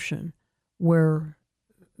transcription, where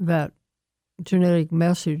that genetic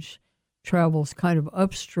message travels kind of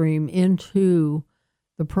upstream into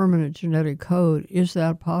the permanent genetic code. Is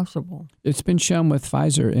that possible? It's been shown with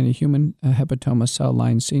Pfizer in a human hepatoma cell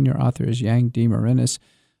line. Senior author is Yang D. Marinis.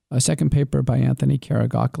 A second paper by Anthony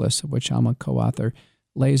Karagopoulos, of which I'm a co-author,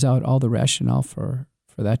 lays out all the rationale for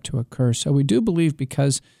that to occur. So we do believe,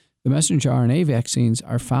 because the messenger RNA vaccines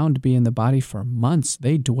are found to be in the body for months,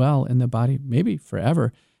 they dwell in the body maybe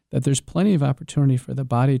forever, that there's plenty of opportunity for the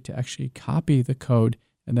body to actually copy the code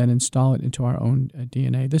and then install it into our own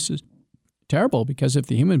DNA. This is terrible, because if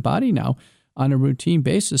the human body now on a routine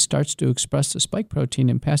basis starts to express the spike protein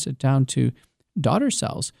and pass it down to daughter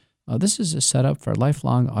cells, this is a setup for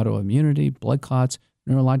lifelong autoimmunity, blood clots,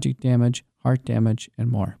 neurologic damage, heart damage,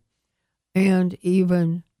 and more. And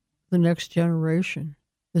even the next generation.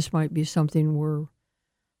 This might be something we're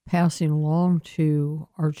passing along to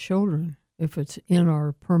our children if it's in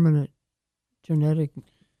our permanent genetic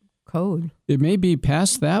code. It may be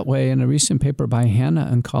passed that way, and a recent paper by Hannah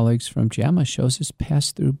and colleagues from JAMA shows it's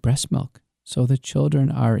passed through breast milk. So the children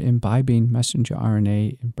are imbibing messenger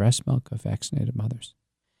RNA in breast milk of vaccinated mothers.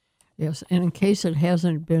 Yes, and in case it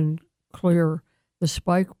hasn't been clear, the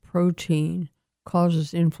spike protein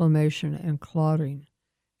causes inflammation and clotting.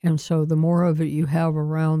 And so the more of it you have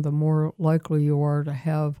around, the more likely you are to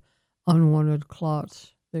have unwanted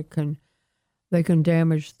clots that they can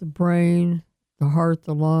damage the brain, the heart,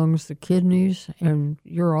 the lungs, the kidneys, and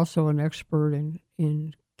you're also an expert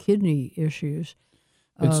in kidney issues.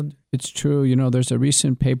 It's true. There's a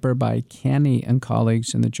recent paper by Canny and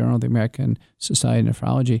colleagues in the Journal of the American Society of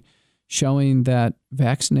Nephrology showing that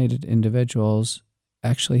vaccinated individuals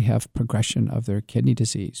actually have progression of their kidney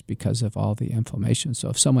disease because of all the inflammation. So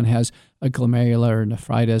if someone has a glomerular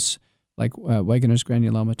nephritis, like Wegener's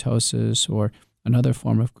granulomatosis or another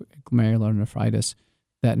form of glomerular nephritis,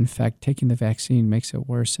 that in fact taking the vaccine makes it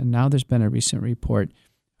worse. And now there's been a recent report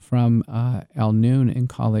from Al Noon and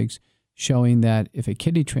colleagues showing that if a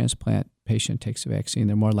kidney transplant patient takes a vaccine,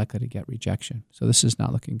 they're more likely to get rejection. So this is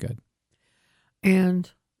not looking good. And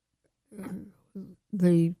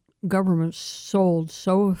the government sold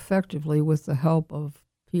so effectively with the help of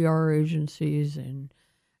PR agencies and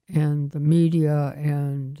the media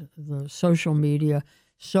and the social media,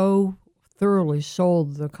 so thoroughly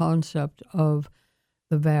sold the concept of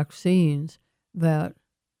the vaccines that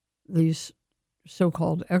these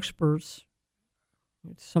so-called experts,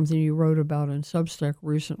 it's something you wrote about in Substack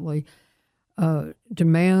recently,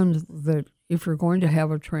 demand that if you're going to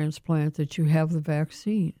have a transplant, that you have the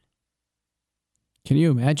vaccine. Can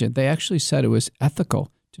you imagine? They actually said it was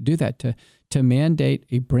ethical to do that, to mandate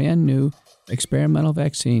a brand new experimental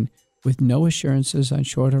vaccine with no assurances on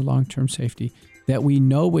short or long-term safety that we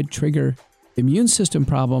know would trigger immune system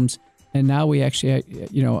problems. And now we actually,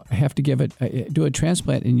 have to do a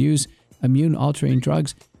transplant and use immune-altering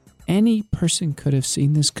drugs. Any person could have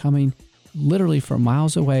seen this coming literally from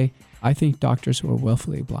miles away. I think doctors were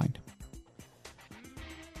willfully blind.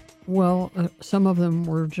 Well, some of them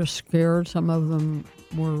were just scared. Some of them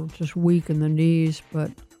were just weak in the knees.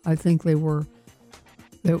 But I think they were,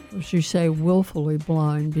 as you say, willfully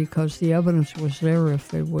blind, because the evidence was there if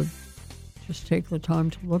they would just take the time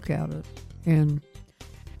to look at it. And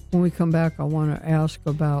when we come back, I want to ask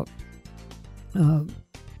about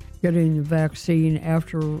getting the vaccine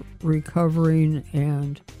after recovering,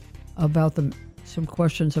 and about some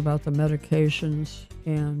questions about the medications.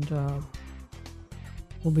 And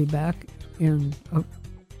we'll be back in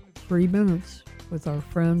 3 minutes with our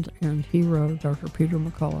friend and hero, Dr. Peter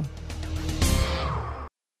McCullough.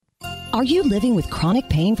 Are you living with chronic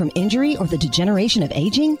pain from injury or the degeneration of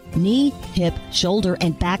aging? Knee, hip, shoulder,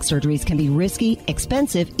 and back surgeries can be risky,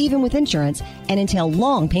 expensive, even with insurance, and entail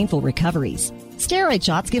long, painful recoveries. Steroid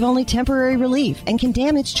shots give only temporary relief and can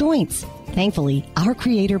damage joints. Thankfully, our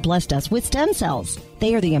Creator blessed us with stem cells.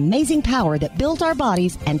 They are the amazing power that built our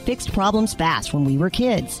bodies and fixed problems fast when we were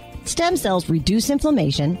kids. Stem cells reduce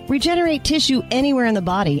inflammation, regenerate tissue anywhere in the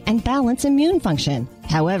body, and balance immune function.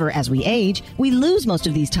 However, as we age, we lose most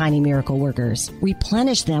of these tiny miracle workers.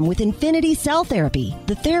 Replenish them with Infinity Cell Therapy.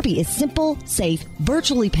 The therapy is simple, safe,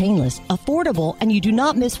 virtually painless, affordable, and you do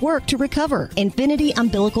not miss work to recover. Infinity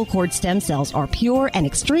umbilical cord stem cells are pure and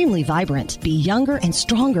extremely vibrant. Be younger and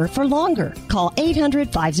stronger for longer. Call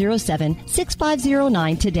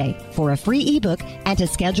 800-507-6509 today for a free ebook and to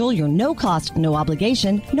schedule your no-cost,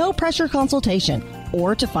 no-obligation, no-pressure consultation,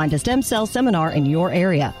 or to find a stem cell seminar in your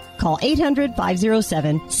area. Call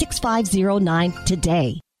 800-507-6509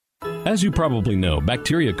 today. As you probably know,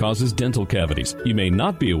 bacteria causes dental cavities. You may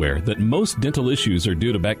not be aware that most dental issues are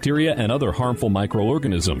due to bacteria and other harmful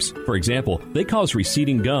microorganisms. For example, they cause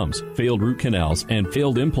receding gums, failed root canals, and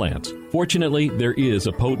failed implants. Fortunately, there is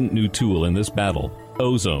a potent new tool in this battle: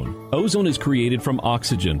 ozone. Ozone is created from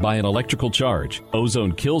oxygen by an electrical charge.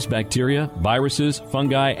 Ozone kills bacteria, viruses,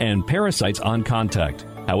 fungi, and parasites on contact.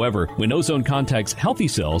 However, when ozone contacts healthy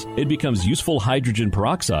cells, it becomes useful hydrogen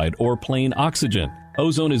peroxide or plain oxygen.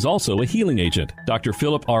 Ozone is also a healing agent. Dr.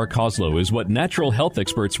 Philip R. Koslow is what natural health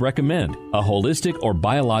experts recommend, a holistic or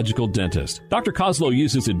biological dentist. Dr. Koslow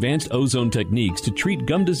uses advanced ozone techniques to treat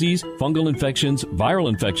gum disease, fungal infections, viral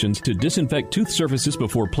infections, to disinfect tooth surfaces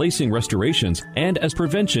before placing restorations, and as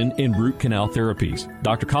prevention in root canal therapies.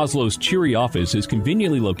 Dr. Koslow's cheery office is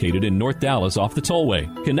conveniently located in North Dallas off the Tollway.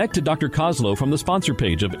 Connect to Dr. Koslow from the sponsor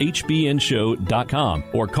page of hbnshow.com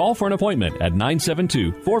or call for an appointment at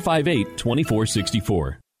 972-458-2464.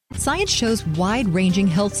 Science shows wide-ranging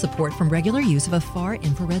health support from regular use of a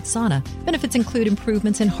far-infrared sauna. Benefits include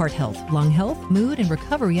improvements in heart health, lung health, mood, and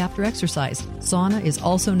recovery after exercise. Sauna is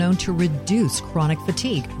also known to reduce chronic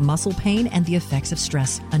fatigue, muscle pain, and the effects of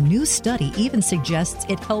stress. A new study even suggests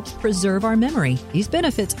it helps preserve our memory. These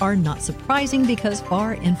benefits are not surprising because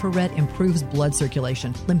far-infrared improves blood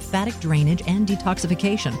circulation, lymphatic drainage, and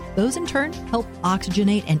detoxification. Those in turn help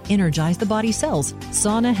oxygenate and energize the body cells.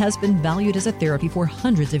 Sauna has been valued as a therapy for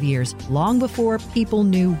hundreds of years, long before people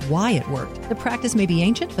knew why it worked. The practice may be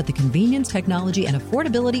ancient, but the convenience, technology, and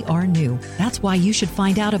affordability are new. That's why you should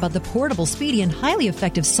find out about the portable, speedy, and highly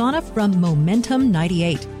effective sauna from Momentum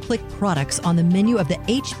 98. Click products on the menu of the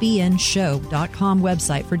hbnshow.com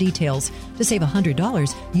website for details. To save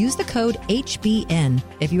 $100, use the code HBN.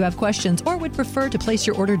 If you have questions or would prefer to place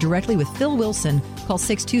your order directly with Phil Wilson, call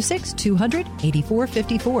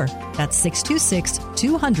 626-200-8454. That's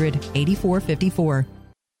 626-200-8454.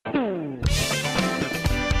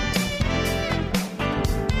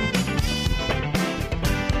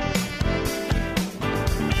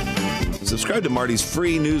 Subscribe to Marty's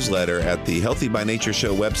free newsletter at the Healthy by Nature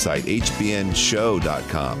Show website,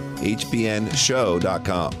 hbnshow.com.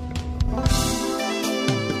 hbnshow.com.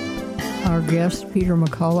 Our guest, Peter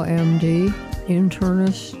McCullough, MD,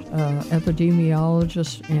 internist,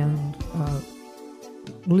 epidemiologist, and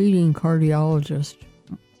leading cardiologist,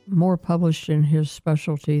 more published in his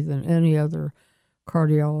specialty than any other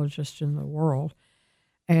cardiologist in the world.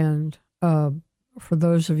 And for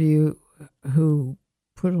those of you who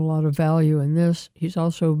put a lot of value in this, he's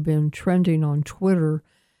also been trending on Twitter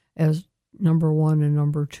as number 1 and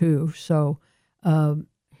number 2. So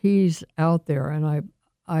he's out there, and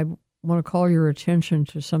I want to call your attention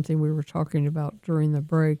to something we were talking about during the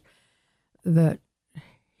break, that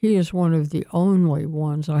he is one of the only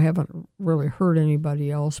ones, I haven't really heard anybody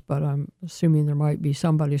else, but I'm assuming there might be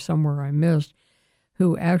somebody somewhere I missed,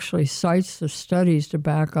 who actually cites the studies to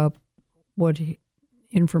back up what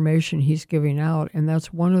information he's giving out. And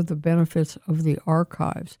that's one of the benefits of the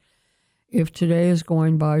archives. If today is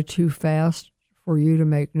going by too fast for you to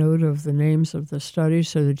make note of the names of the studies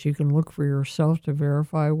so that you can look for yourself to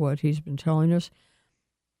verify what he's been telling us,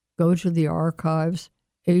 go to the archives,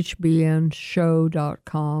 hbnshow.com,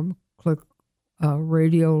 click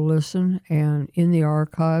radio listen, and in the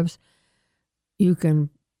archives, you can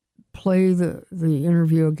play the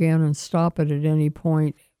interview again and stop it at any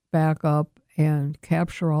point, back up and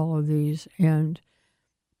capture all of these and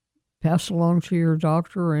pass along to your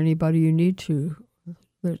doctor or anybody you need to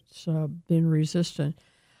that's been resistant.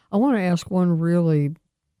 I want to ask one really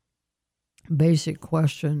basic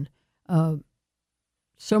question.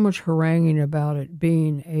 So much haranguing about it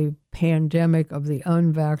being a pandemic of the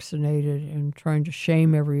unvaccinated and trying to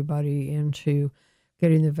shame everybody into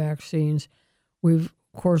getting the vaccines. We've,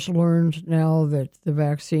 of course, learned now that the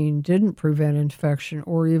vaccine didn't prevent infection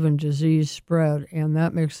or even disease spread, and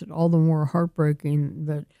that makes it all the more heartbreaking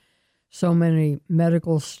that so many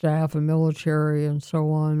medical staff and military and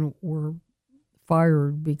so on were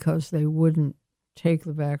fired because they wouldn't take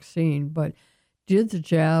the vaccine. But did the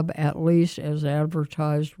jab, at least as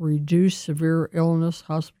advertised, reduce severe illness,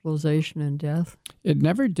 hospitalization, and death? It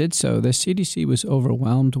never did so. The CDC was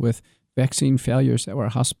overwhelmed with vaccine failures that were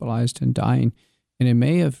hospitalized and dying. And in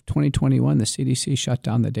May of 2021, the CDC shut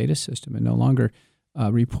down the data system and no longer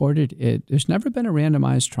reported it. There's never been a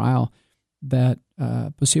randomized trial that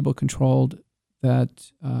placebo-controlled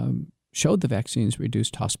that showed the vaccines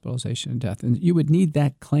reduced hospitalization and death. And you would need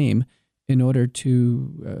that claim in order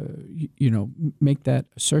to, make that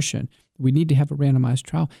assertion. We need to have a randomized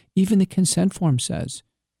trial. Even the consent form says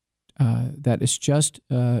that it's just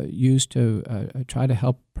used to try to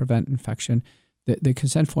help prevent infection. The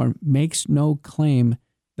consent form makes no claim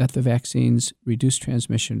that the vaccines reduce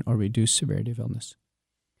transmission or reduce severity of illness.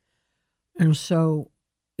 And so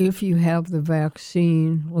if you have the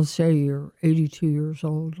vaccine, let's say you're 82 years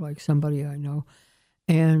old, like somebody I know,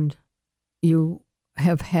 and you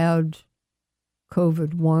have had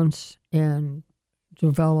COVID once and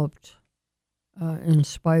developed, in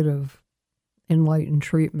spite of enlightened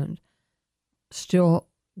treatment, still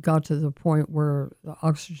got to the point where the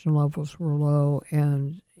oxygen levels were low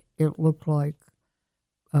and it looked like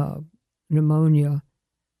pneumonia,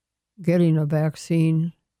 getting a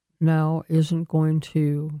vaccine now isn't going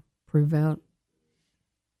to prevent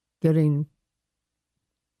getting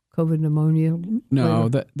COVID pneumonia? No,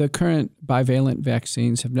 the current bivalent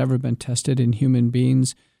vaccines have never been tested in human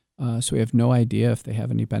beings, so we have no idea if they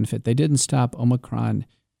have any benefit. They didn't stop Omicron,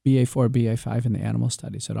 BA4, BA5 in the animal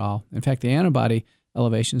studies at all. In fact, the antibody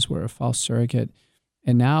elevations were a false surrogate.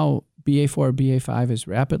 And now BA4, BA5 is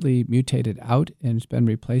rapidly mutated out and it's been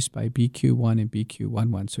replaced by BQ1 and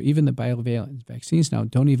BQ11. So even the bivalent vaccines now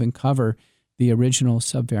don't even cover the original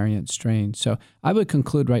subvariant strain. So I would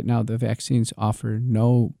conclude right now the vaccines offer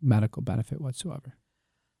no medical benefit whatsoever.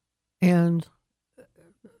 And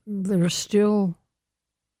there's still,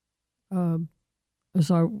 as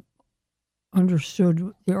I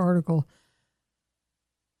understood the article,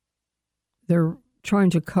 they're trying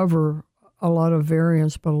to cover a lot of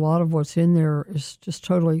variants, but a lot of what's in there is just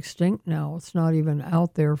totally extinct now. It's not even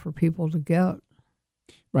out there for people to get.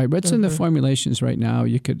 Right. What's in the formulations right now,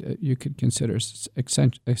 you could consider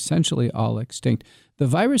essentially all extinct. The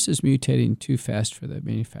virus is mutating too fast for the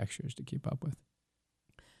manufacturers to keep up with.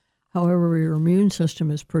 However, your immune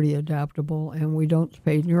system is pretty adaptable, and we don't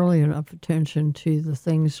pay nearly enough attention to the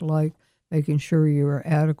things like making sure you're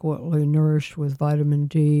adequately nourished with vitamin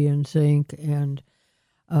D and zinc. And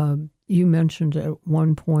you mentioned at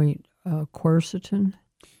one point quercetin.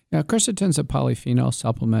 Now, quercetin is a polyphenol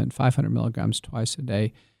supplement, 500 milligrams twice a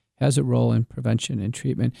day, has a role in prevention and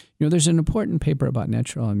treatment. There's an important paper about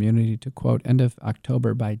natural immunity, to quote, end of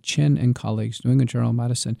October by Chin and colleagues, New England Journal of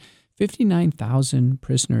Medicine. 59,000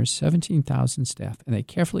 prisoners, 17,000 staff, and they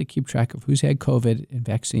carefully keep track of who's had COVID and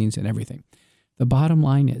vaccines and everything. The bottom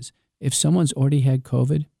line is, if someone's already had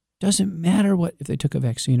COVID, doesn't matter if they took a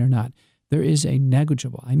vaccine or not, there is a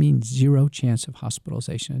negligible, zero chance of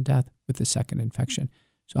hospitalization and death with the second infection.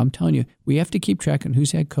 So I'm telling you, we have to keep track on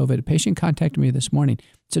who's had COVID. A patient contacted me this morning.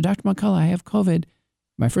 So, Dr. McCullough, I have COVID.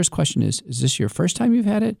 My first question is this your first time you've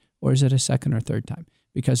had it, or is it a second or third time?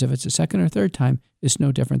 Because if it's a second or third time, it's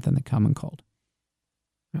no different than the common cold.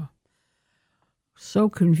 Yeah. So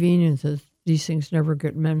convenient that these things never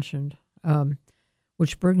get mentioned.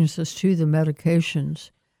 which brings us to the medications.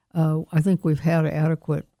 I think we've had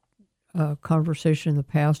adequate conversation in the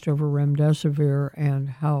past over remdesivir and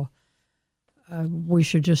how we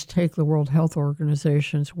should just take the World Health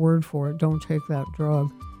Organization's word for it. Don't take that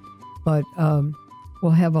drug. But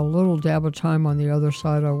we'll have a little dab of time on the other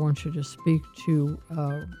side. I want you to speak to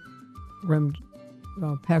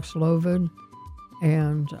Paxlovid,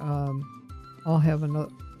 and I'll have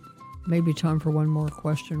maybe time for one more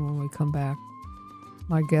question when we come back.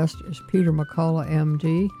 My guest is Peter McCullough,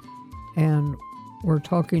 MD, and we're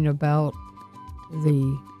talking about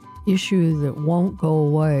the issue that won't go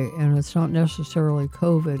away, and it's not necessarily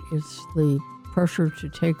COVID. It's the pressure to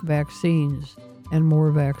take vaccines and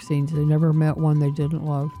more vaccines. They never met one they didn't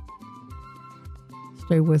love.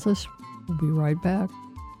 Stay with us. We'll be right back.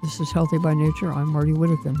 This is Healthy by Nature. I'm Marty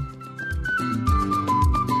Whittakin.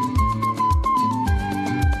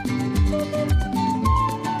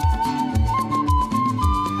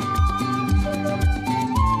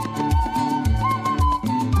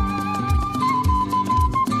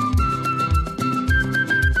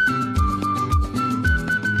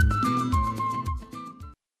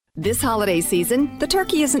 This holiday season, the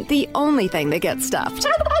turkey isn't the only thing that gets stuffed.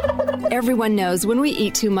 Everyone knows when we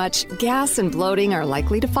eat too much, gas and bloating are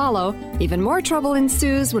likely to follow. Even more trouble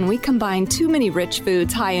ensues when we combine too many rich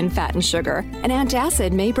foods high in fat and sugar. An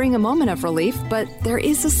antacid may bring a moment of relief, but there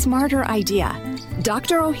is a smarter idea.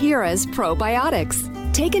 Dr. Ohhira's Probiotics.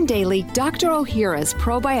 Taken daily, Dr. Ohhira's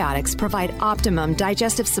probiotics provide optimum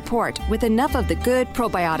digestive support with enough of the good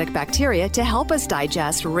probiotic bacteria to help us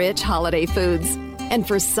digest rich holiday foods. And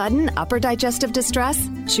for sudden upper digestive distress,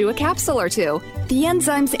 chew a capsule or two. The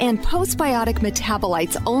enzymes and postbiotic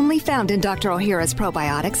metabolites only found in Dr. Ohhira's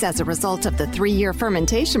probiotics as a result of the 3-year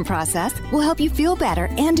fermentation process will help you feel better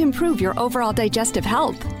and improve your overall digestive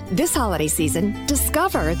health. This holiday season,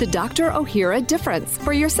 discover the Dr. Ohhira difference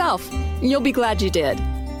for yourself. You'll be glad you did.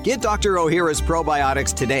 Get Dr. Ohhira's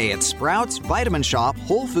probiotics today at Sprouts, Vitamin Shoppe,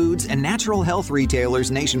 Whole Foods, and natural health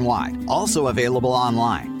retailers nationwide. Also available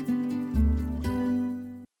online.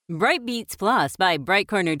 Bright Beets Plus by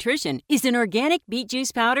Brightcore Nutrition is an organic beet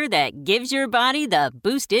juice powder that gives your body the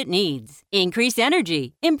boost it needs. Increase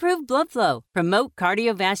energy, improve blood flow, promote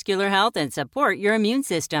cardiovascular health, and support your immune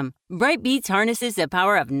system. Bright Beets harnesses the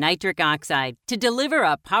power of nitric oxide to deliver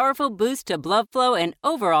a powerful boost to blood flow and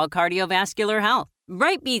overall cardiovascular health.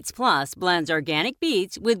 Bright Beets Plus blends organic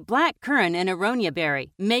beets with black currant and aronia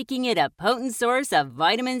berry, making it a potent source of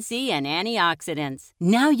vitamin C and antioxidants.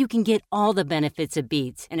 Now you can get all the benefits of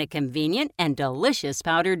beets in a convenient and delicious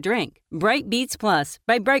powdered drink. Bright Beets Plus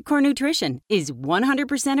by Brightcore Nutrition is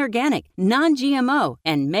 100% organic, non-GMO,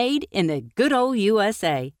 and made in the good old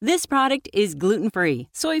USA. This product is gluten-free,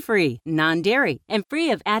 soy-free, non-dairy, and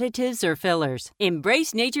free of additives or fillers.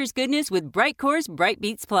 Embrace nature's goodness with Brightcore's Bright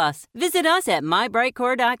Beets Plus. Visit us at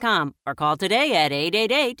mybrightcore.com or call today at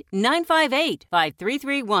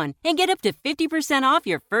 888-958-5331 and get up to 50% off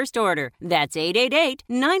your first order. That's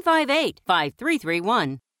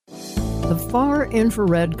 888-958-5331. The far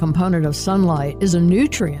infrared component of sunlight is a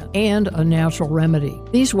nutrient and a natural remedy.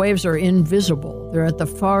 These waves are invisible. They're at the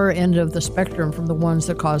far end of the spectrum from the ones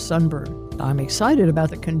that cause sunburn. I'm excited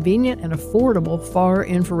about the convenient and affordable far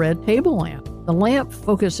infrared table lamp. The lamp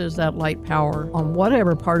focuses that light power on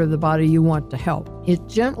whatever part of the body you want to help. It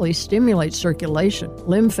gently stimulates circulation,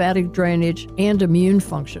 lymphatic drainage, and immune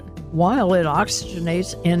function, while it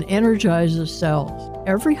oxygenates and energizes cells.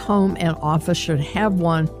 Every home and office should have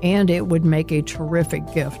one, and it would make a terrific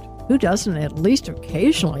gift. Who doesn't at least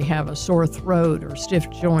occasionally have a sore throat or stiff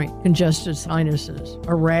joint, congested sinuses,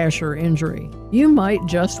 a rash or injury? You might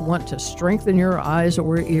just want to strengthen your eyes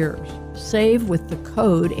or ears. Save with the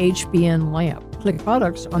code HBNLAMP. Click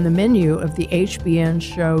products on the menu of the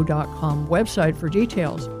HBNShow.com website for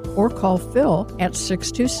details, or call Phil at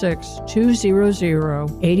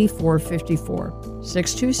 626-200-8454.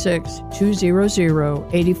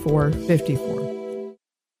 626-200-8454.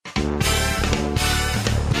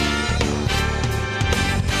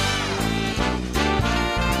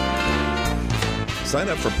 Sign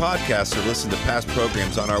up for podcasts or listen to past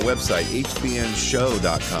programs on our website,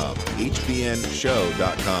 hbnshow.com.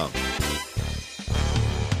 hbnshow.com.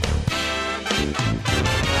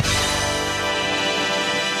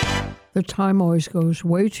 The time always goes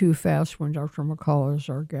way too fast when Dr. McCullough is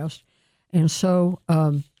our guest. And so,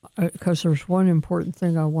 because there's one important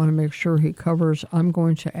thing I want to make sure he covers, I'm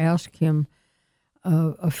going to ask him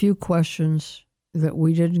a few questions that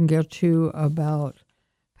we didn't get to about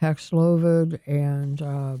Paxlovid and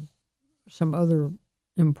some other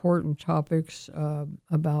important topics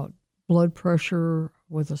about blood pressure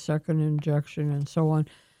with a second injection and so on.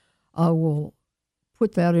 I will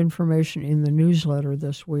put that information in the newsletter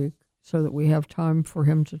this week so that we have time for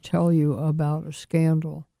him to tell you about a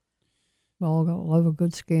scandal. Well, I love a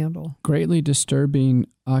good scandal. Greatly disturbing.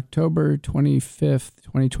 October 25th,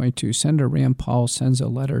 2022, Senator Rand Paul sends a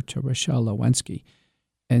letter to Rochelle Lewinsky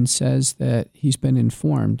and says that he's been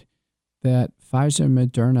informed that Pfizer and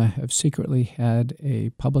Moderna have secretly had a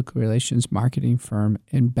public relations marketing firm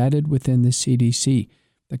embedded within the CDC.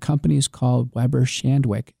 The company is called Weber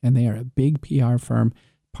Shandwick, and they are a big PR firm,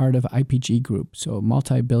 part of IPG Group, so a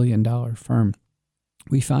multi-billion-dollar firm.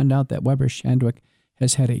 We found out that Weber Shandwick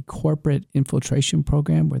has had a corporate infiltration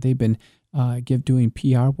program where they've been doing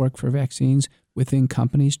PR work for vaccines within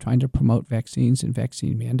companies trying to promote vaccines and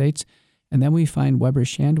vaccine mandates. And then we find Weber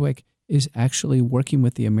Shandwick is actually working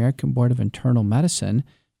with the American Board of Internal Medicine,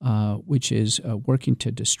 which is working to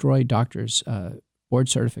destroy doctors' board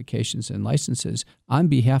certifications and licenses on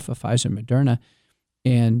behalf of Pfizer and Moderna.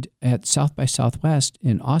 And at South by Southwest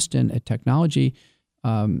in Austin, a technology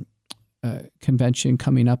convention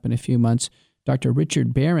coming up in a few months, Dr.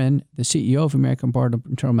 Richard Barron, the CEO of American Board of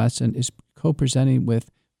Internal Medicine, is co-presenting with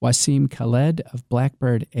Wasim Khaled of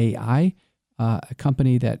Blackbird AI, a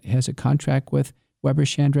company that has a contract with Weber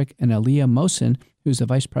Shandwick, and Aliyah Mohsen, who's the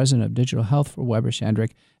vice president of digital health for Weber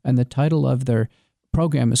Shandwick. And the title of their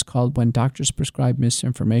program is called When Doctors Prescribe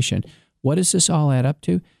Misinformation. What does this all add up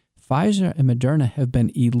to? Pfizer and Moderna have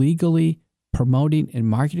been illegally promoting and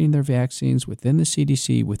marketing their vaccines within the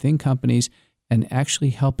CDC, within companies, and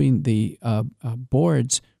actually helping the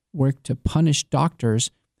boards work to punish doctors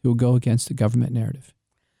who go against the government narrative.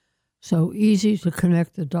 So easy to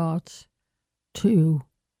connect the dots to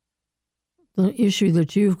the issue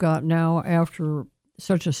that you've got now after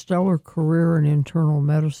such a stellar career in internal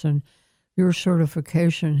medicine. Your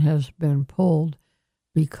certification has been pulled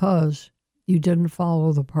because you didn't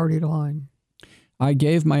follow the party line. I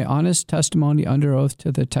gave my honest testimony under oath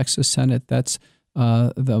to the Texas Senate. That's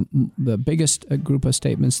the biggest group of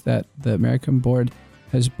statements that the American Board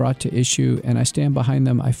has brought to issue, and I stand behind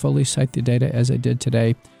them. I fully cite the data as I did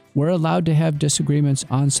today. We're allowed to have disagreements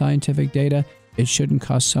on scientific data. It shouldn't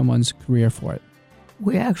cost someone's career for it.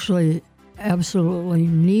 We actually absolutely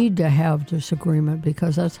need to have disagreement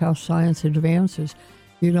because that's how science advances.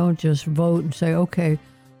 You don't just vote and say, okay,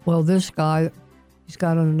 well, this guy, he's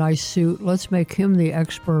got a nice suit. Let's make him the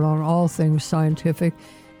expert on all things scientific,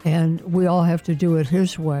 and we all have to do it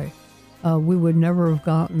his way. We would never have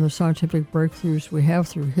gotten the scientific breakthroughs we have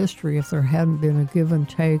through history if there hadn't been a give and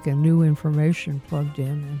take and new information plugged in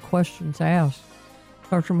and questions asked.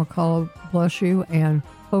 Dr. McCullough, bless you. And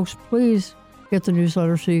folks, please get the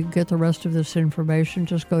newsletter so you can get the rest of this information.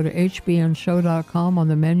 Just go to hbnshow.com on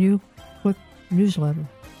the menu, click newsletter.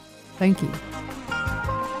 Thank you.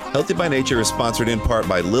 Healthy by Nature is sponsored in part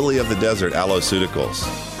by Lily of the Desert Alloceuticals.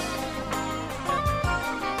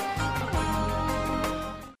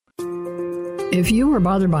 If you are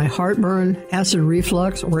bothered by heartburn, acid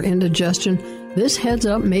reflux, or indigestion, this heads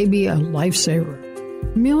up may be a lifesaver.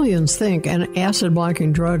 Millions think an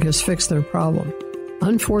acid-blocking drug has fixed their problem.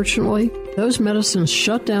 Unfortunately, those medicines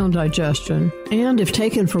shut down digestion and, if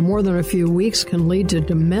taken for more than a few weeks, can lead to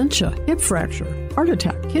dementia, hip fracture, heart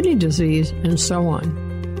attack, kidney disease, and so on.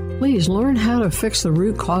 Please learn how to fix the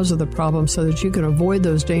root cause of the problem so that you can avoid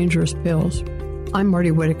those dangerous pills. I'm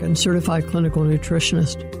Marty Whittakin, certified clinical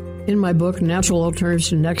nutritionist. In my book, Natural Alternatives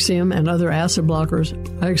to Nexium and Other Acid Blockers,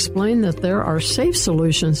 I explain that there are safe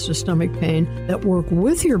solutions to stomach pain that work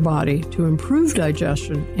with your body to improve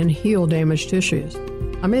digestion and heal damaged tissues.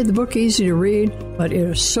 I made the book easy to read, but it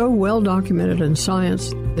is so well documented in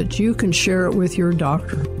science that you can share it with your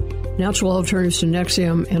doctor. Natural Alternatives to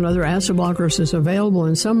Nexium and Other Acid Blockers is available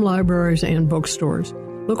in some libraries and bookstores.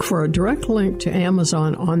 Look for a direct link to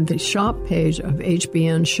Amazon on the shop page of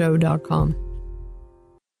hbnshow.com.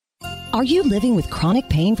 Are you living with chronic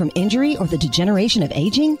pain from injury or the degeneration of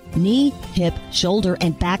aging? Knee, hip, shoulder,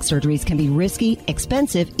 and back surgeries can be risky,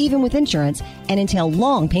 expensive, even with insurance, and entail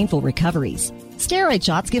long, painful recoveries. Steroid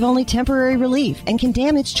shots give only temporary relief and can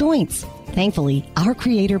damage joints. Thankfully, our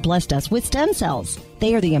Creator blessed us with stem cells.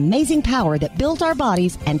 They are the amazing power that built our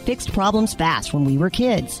bodies and fixed problems fast when we were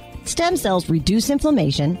kids. Stem cells reduce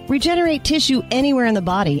inflammation, regenerate tissue anywhere in the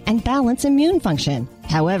body, and balance immune function.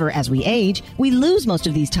 However, as we age, we lose most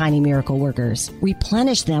of these tiny miracle workers.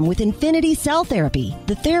 Replenish them with Infinity Cell Therapy.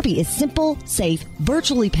 The therapy is simple, safe,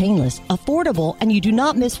 virtually painless, affordable, and you do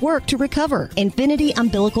not miss work to recover. Infinity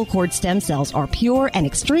umbilical cord stem cells are pure and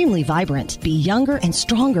extremely vibrant. Be younger and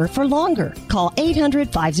stronger for longer. Call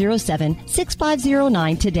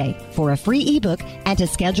 800-507-6509 today for a free ebook and to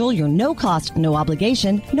schedule your no-cost,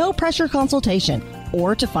 no-obligation, no-pressure consultation,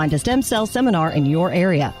 or to find a stem cell seminar in your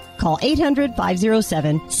area. Call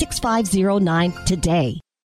 800-507-6509 today.